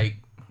is like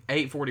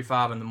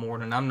 8:45 in the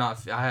morning. I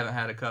haven't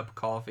had a cup of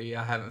coffee.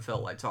 I haven't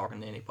felt like talking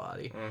to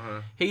anybody.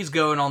 He's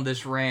going on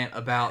this rant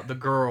about the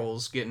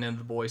girls getting into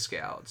the Boy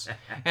Scouts.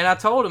 And I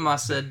told him, I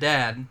said,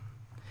 Dad,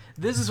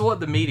 this is what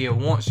the media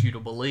wants you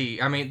to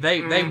believe. I mean,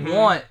 they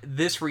want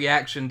this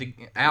reaction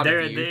out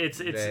of you.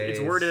 It's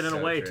worded in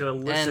a way to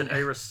elicit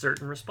a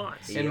certain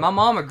response. And my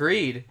mom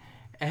agreed.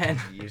 And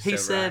he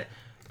said,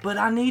 but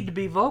I need to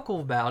be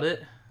vocal about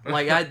it.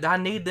 Like, I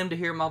need them to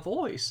hear my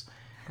voice.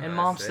 And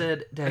Mom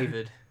said,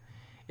 David...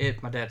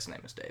 my dad's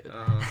name is David.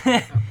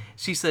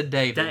 She said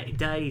David.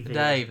 David.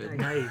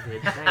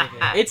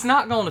 It's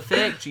not going to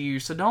affect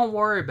you, so don't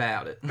worry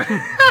about it.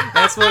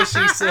 That's what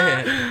she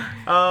said.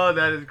 Oh,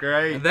 that is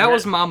great. That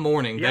was my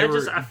morning. Yeah,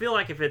 I feel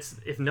like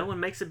if no one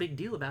makes a big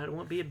deal about it, it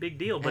won't be a big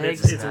deal. But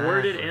it's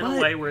worded in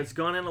a way where it's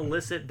going to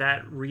elicit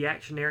that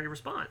reactionary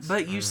response.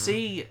 But you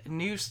see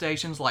news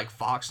stations like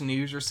Fox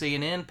News or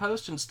CNN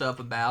posting stuff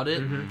about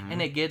it,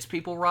 and it gets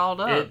people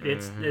riled up.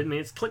 It's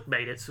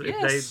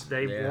clickbait.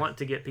 They want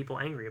to get people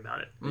angry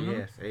about it.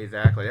 Yes,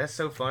 exactly. That's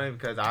so funny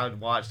because I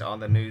watched on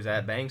the news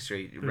at Bank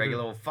Street,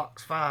 regular old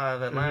Fox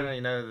 5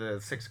 Atlanta,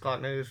 the 6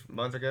 o'clock news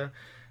months ago.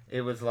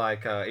 It was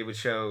like, it would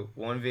show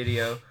one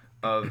video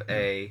of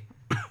the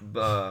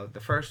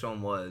first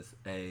one was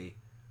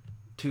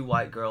two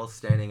white girls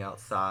standing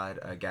outside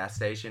a gas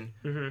station,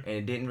 and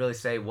it didn't really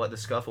say what the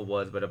scuffle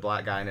was, but a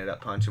black guy ended up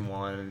punching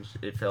one,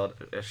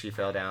 and she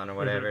fell down or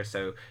whatever.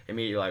 So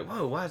immediately like,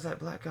 whoa, why is that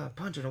black guy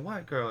punching a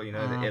white girl?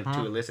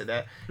 To elicit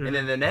that. And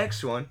then the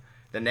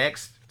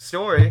next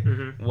story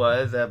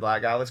was a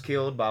black guy was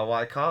killed by a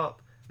white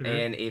cop,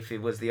 and if it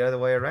was the other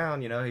way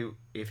around,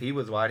 if he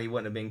was white, he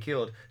wouldn't have been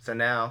killed. So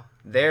now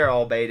they're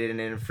all baited and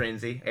in a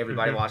frenzy.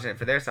 Everybody watching it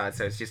for their side.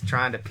 So it's just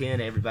trying to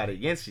pin everybody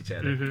against each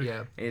other.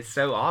 Yeah, and it's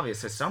so obvious.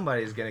 So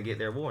somebody's going to get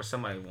their war.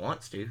 Somebody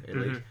wants to, at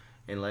least.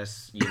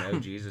 Unless,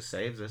 Jesus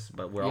saves us.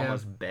 But we're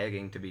almost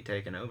begging to be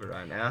taken over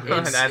right now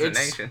as a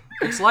nation.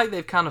 It's like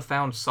they've kind of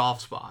found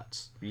soft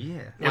spots.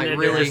 Yeah. Like, and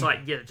really,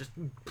 they're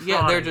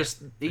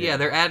just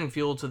they're adding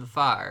fuel to the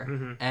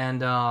fire.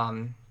 And,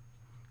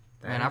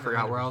 I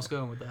forgot where I was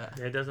going with that.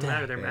 It doesn't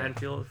matter. They're adding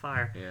fuel to the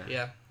fire.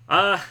 Yeah.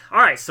 All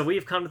right, so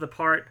we've come to the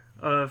part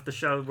of the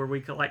show where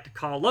we like to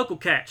call Local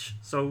Catch.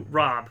 So,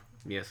 Rob.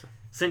 Yes, sir.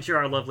 Since you're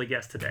our lovely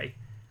guest today,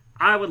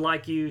 I would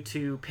like you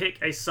to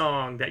pick a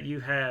song that you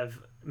have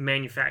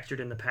manufactured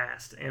in the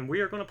past, and we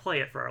are going to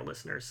play it for our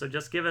listeners. So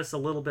just give us a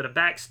little bit of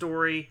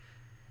backstory.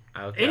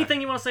 Okay.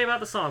 Anything you want to say about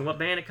the song, what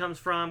band it comes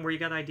from, where you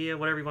got an idea,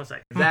 whatever you want to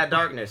say. That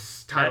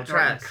Darkness, title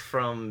track Darkness.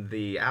 From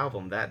the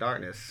album That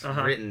Darkness,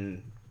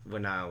 written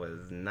when I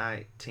was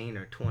 19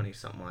 or 20,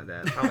 something like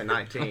that. Probably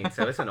 19,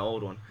 so it's an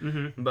old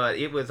one. But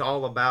it was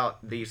all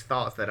about these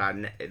thoughts that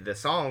the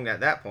song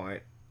at that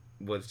point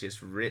was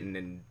just written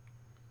and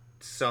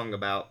sung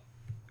about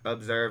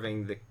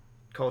observing the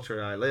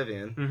culture I live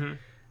in.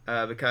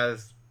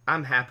 Because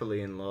I'm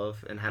happily in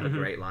love and have a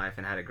great life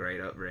and had a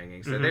great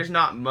upbringing. So there's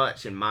not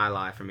much in my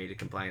life for me to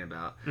complain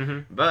about.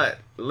 But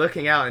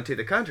looking out into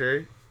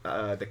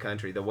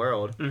the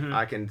world,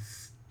 I can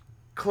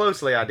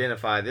closely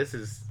identify this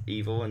is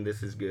evil and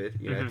this is good,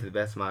 to the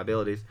best of my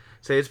abilities.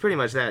 So it's pretty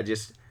much that,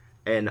 just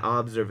an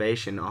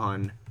observation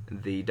on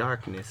the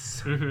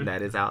darkness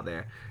that is out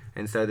there.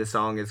 And so the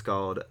song is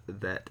called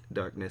That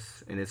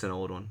Darkness, and it's an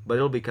old one. But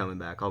it'll be coming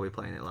back. I'll be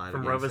playing it live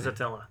from again. Rova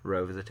Zatella.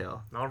 Rova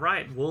Zatella. All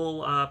right.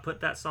 We'll put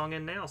that song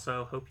in now,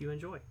 so hope you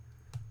enjoy.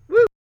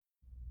 Woo!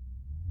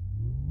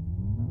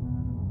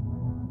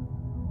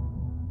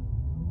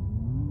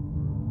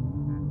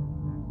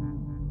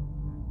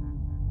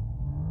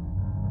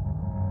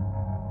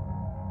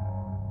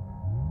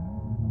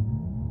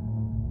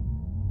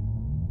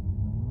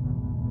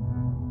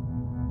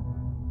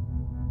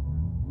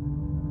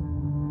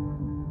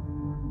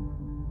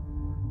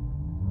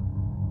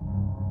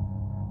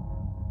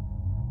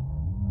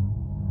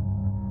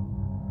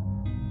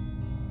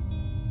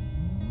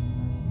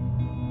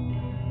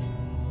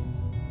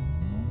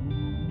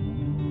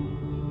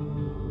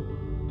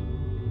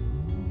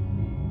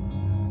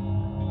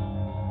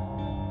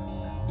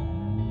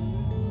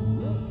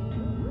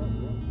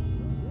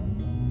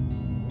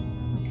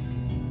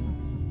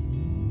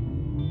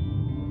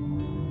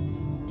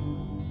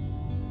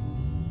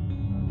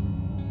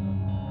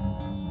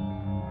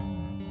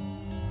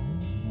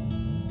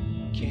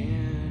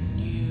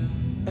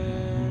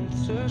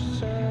 for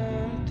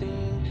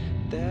something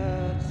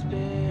that's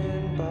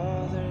been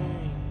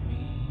bothering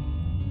me.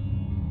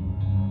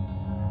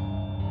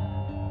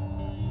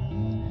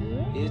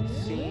 It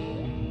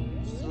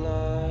seems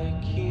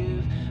like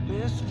you've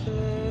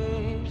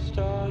misplaced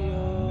all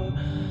your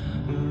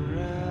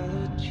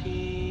moralities.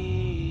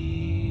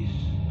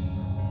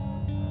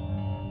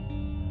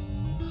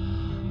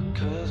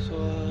 'Cause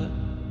what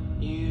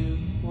you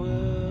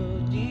will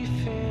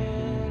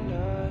defend,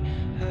 I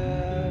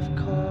have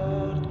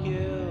called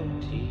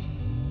guilty.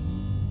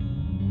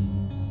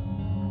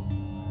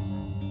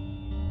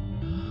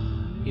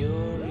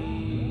 Your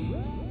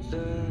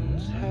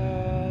reasons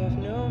have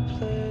no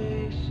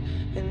place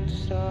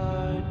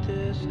inside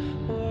this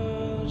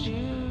world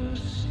you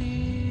see.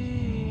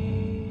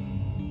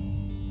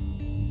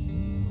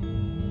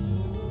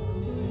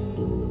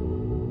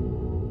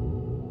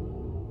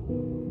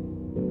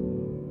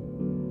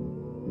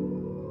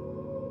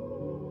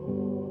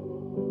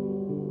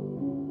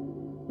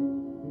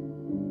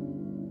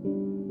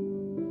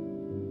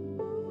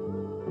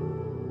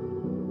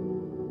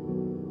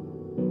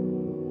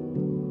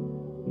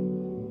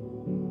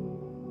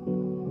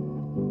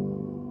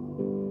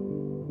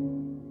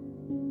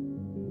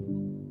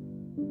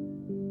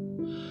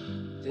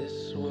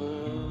 This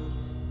world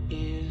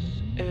is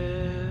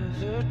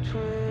ever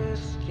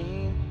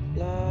twisting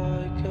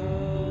like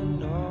a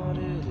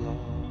knotted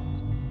log.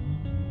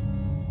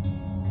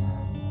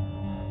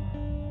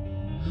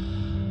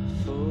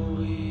 For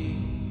we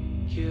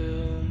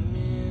kill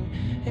men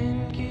and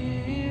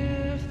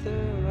give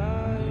the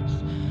rights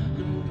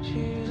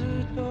unto the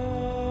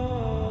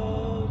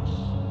dogs.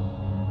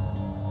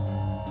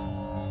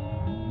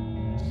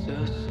 So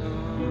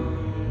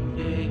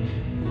someday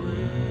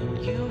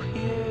when you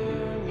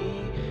hear me,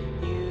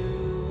 you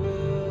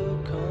will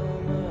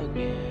come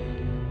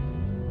again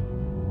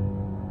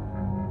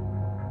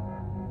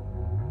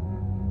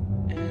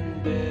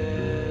and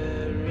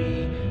bury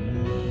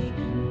me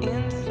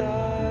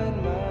inside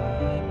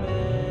my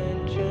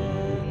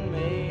mansion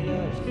made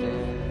of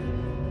sin.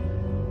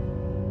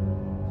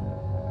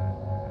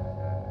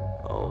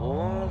 Oh,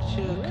 won't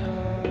you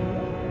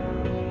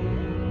come?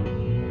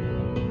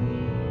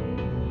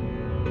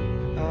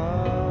 I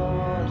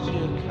want you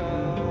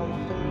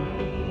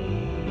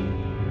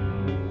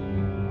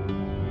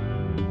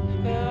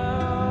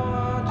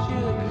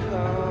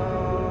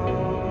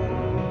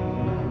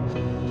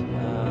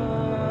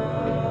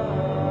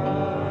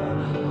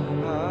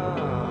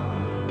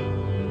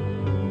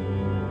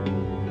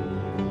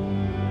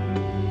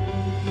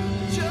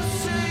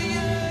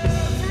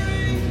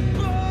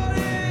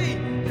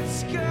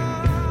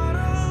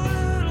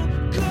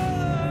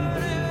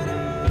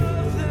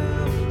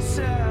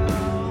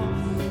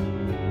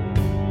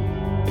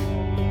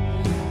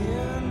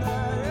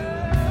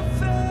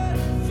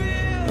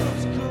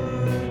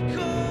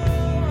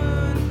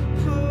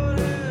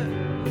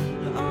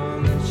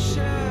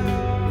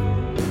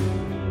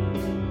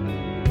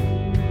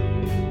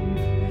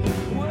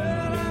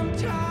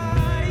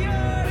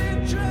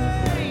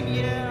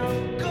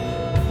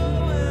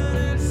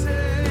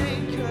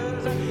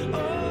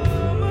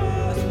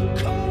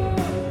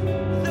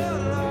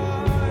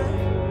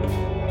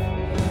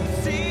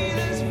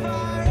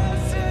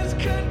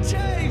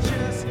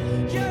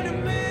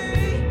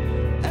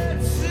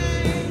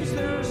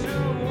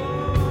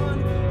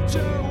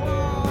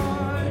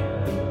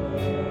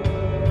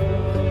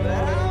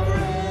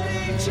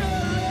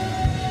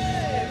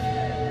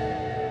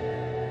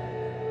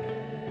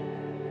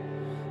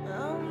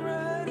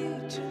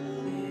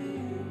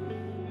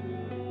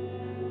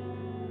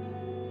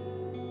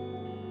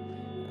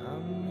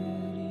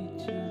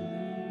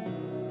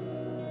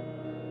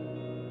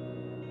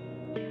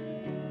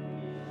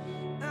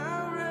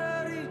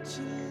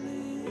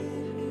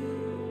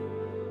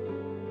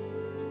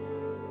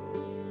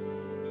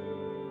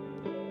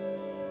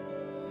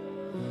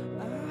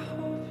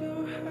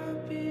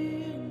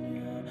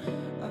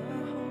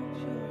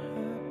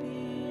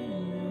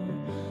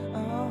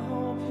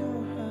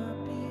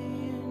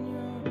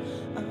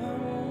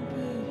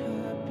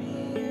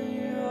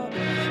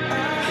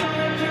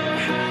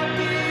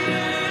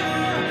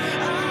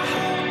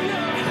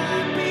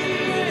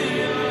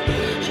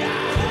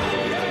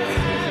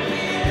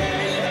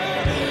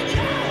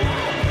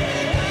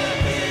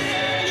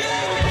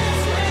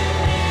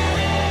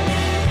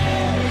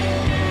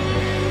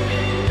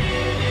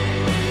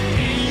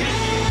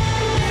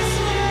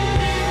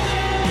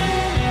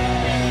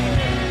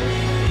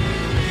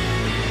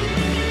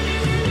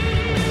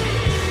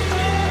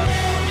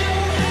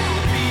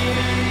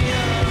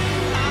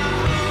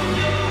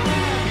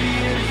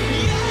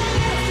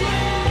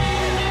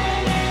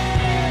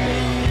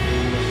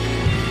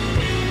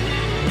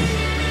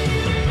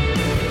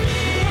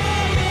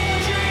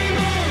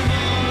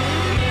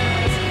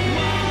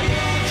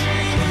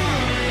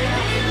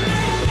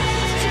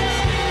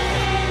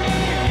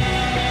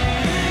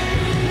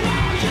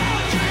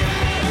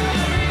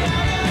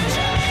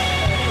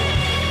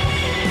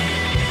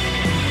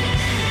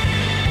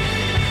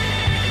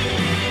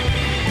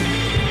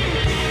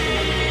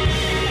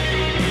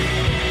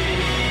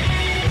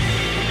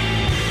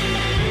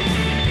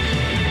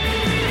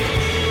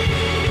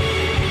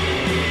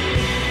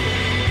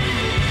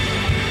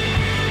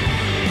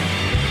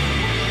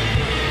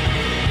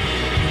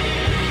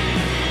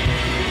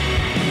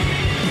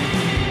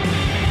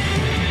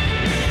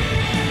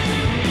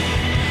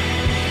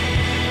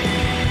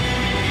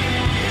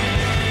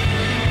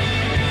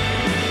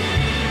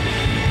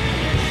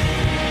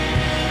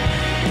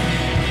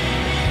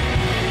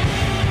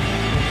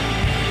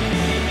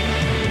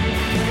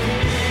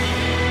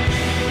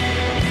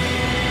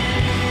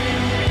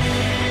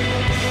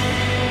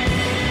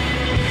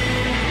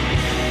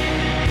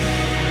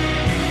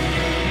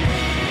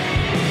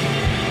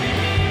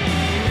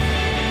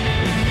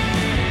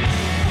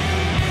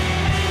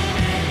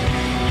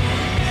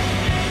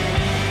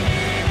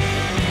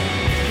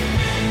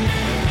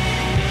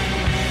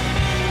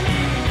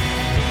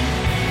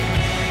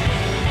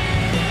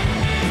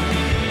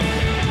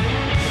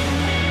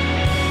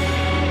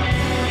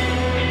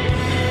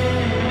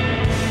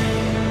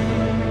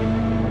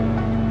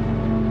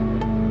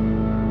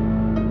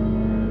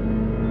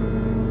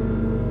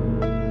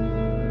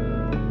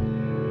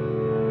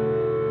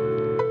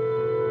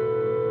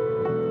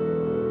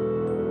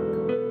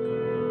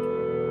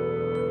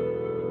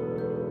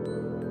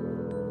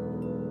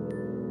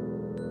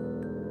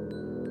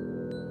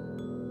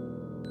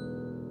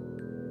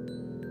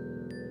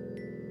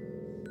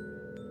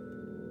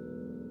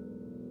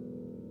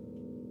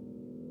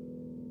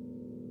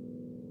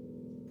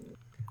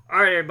All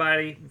right,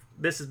 everybody.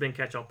 This has been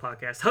Catch All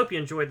Podcast. Hope you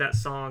enjoyed that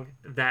song,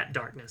 That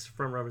Darkness,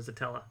 from Robert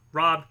Zatella.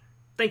 Rob,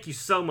 thank you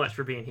so much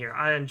for being here.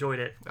 I enjoyed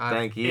it.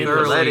 Thank you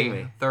for letting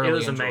me. It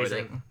was enjoyed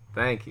amazing. it.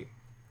 Thank you.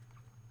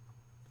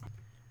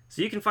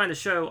 So you can find the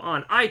show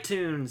on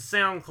iTunes,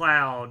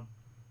 SoundCloud.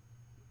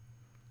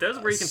 Those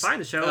are where you can find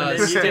the show. And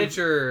then you can,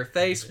 Stitcher,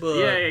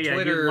 Facebook, yeah.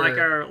 Twitter.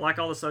 You like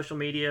all the social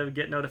media,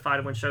 get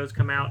notified when shows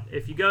come out.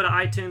 If you go to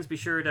iTunes, be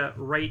sure to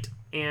rate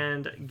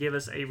and give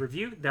us a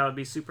review. That would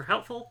be super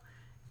helpful.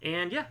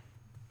 And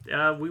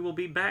yeah, we will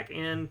be back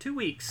in 2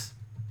 weeks.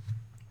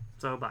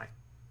 So bye.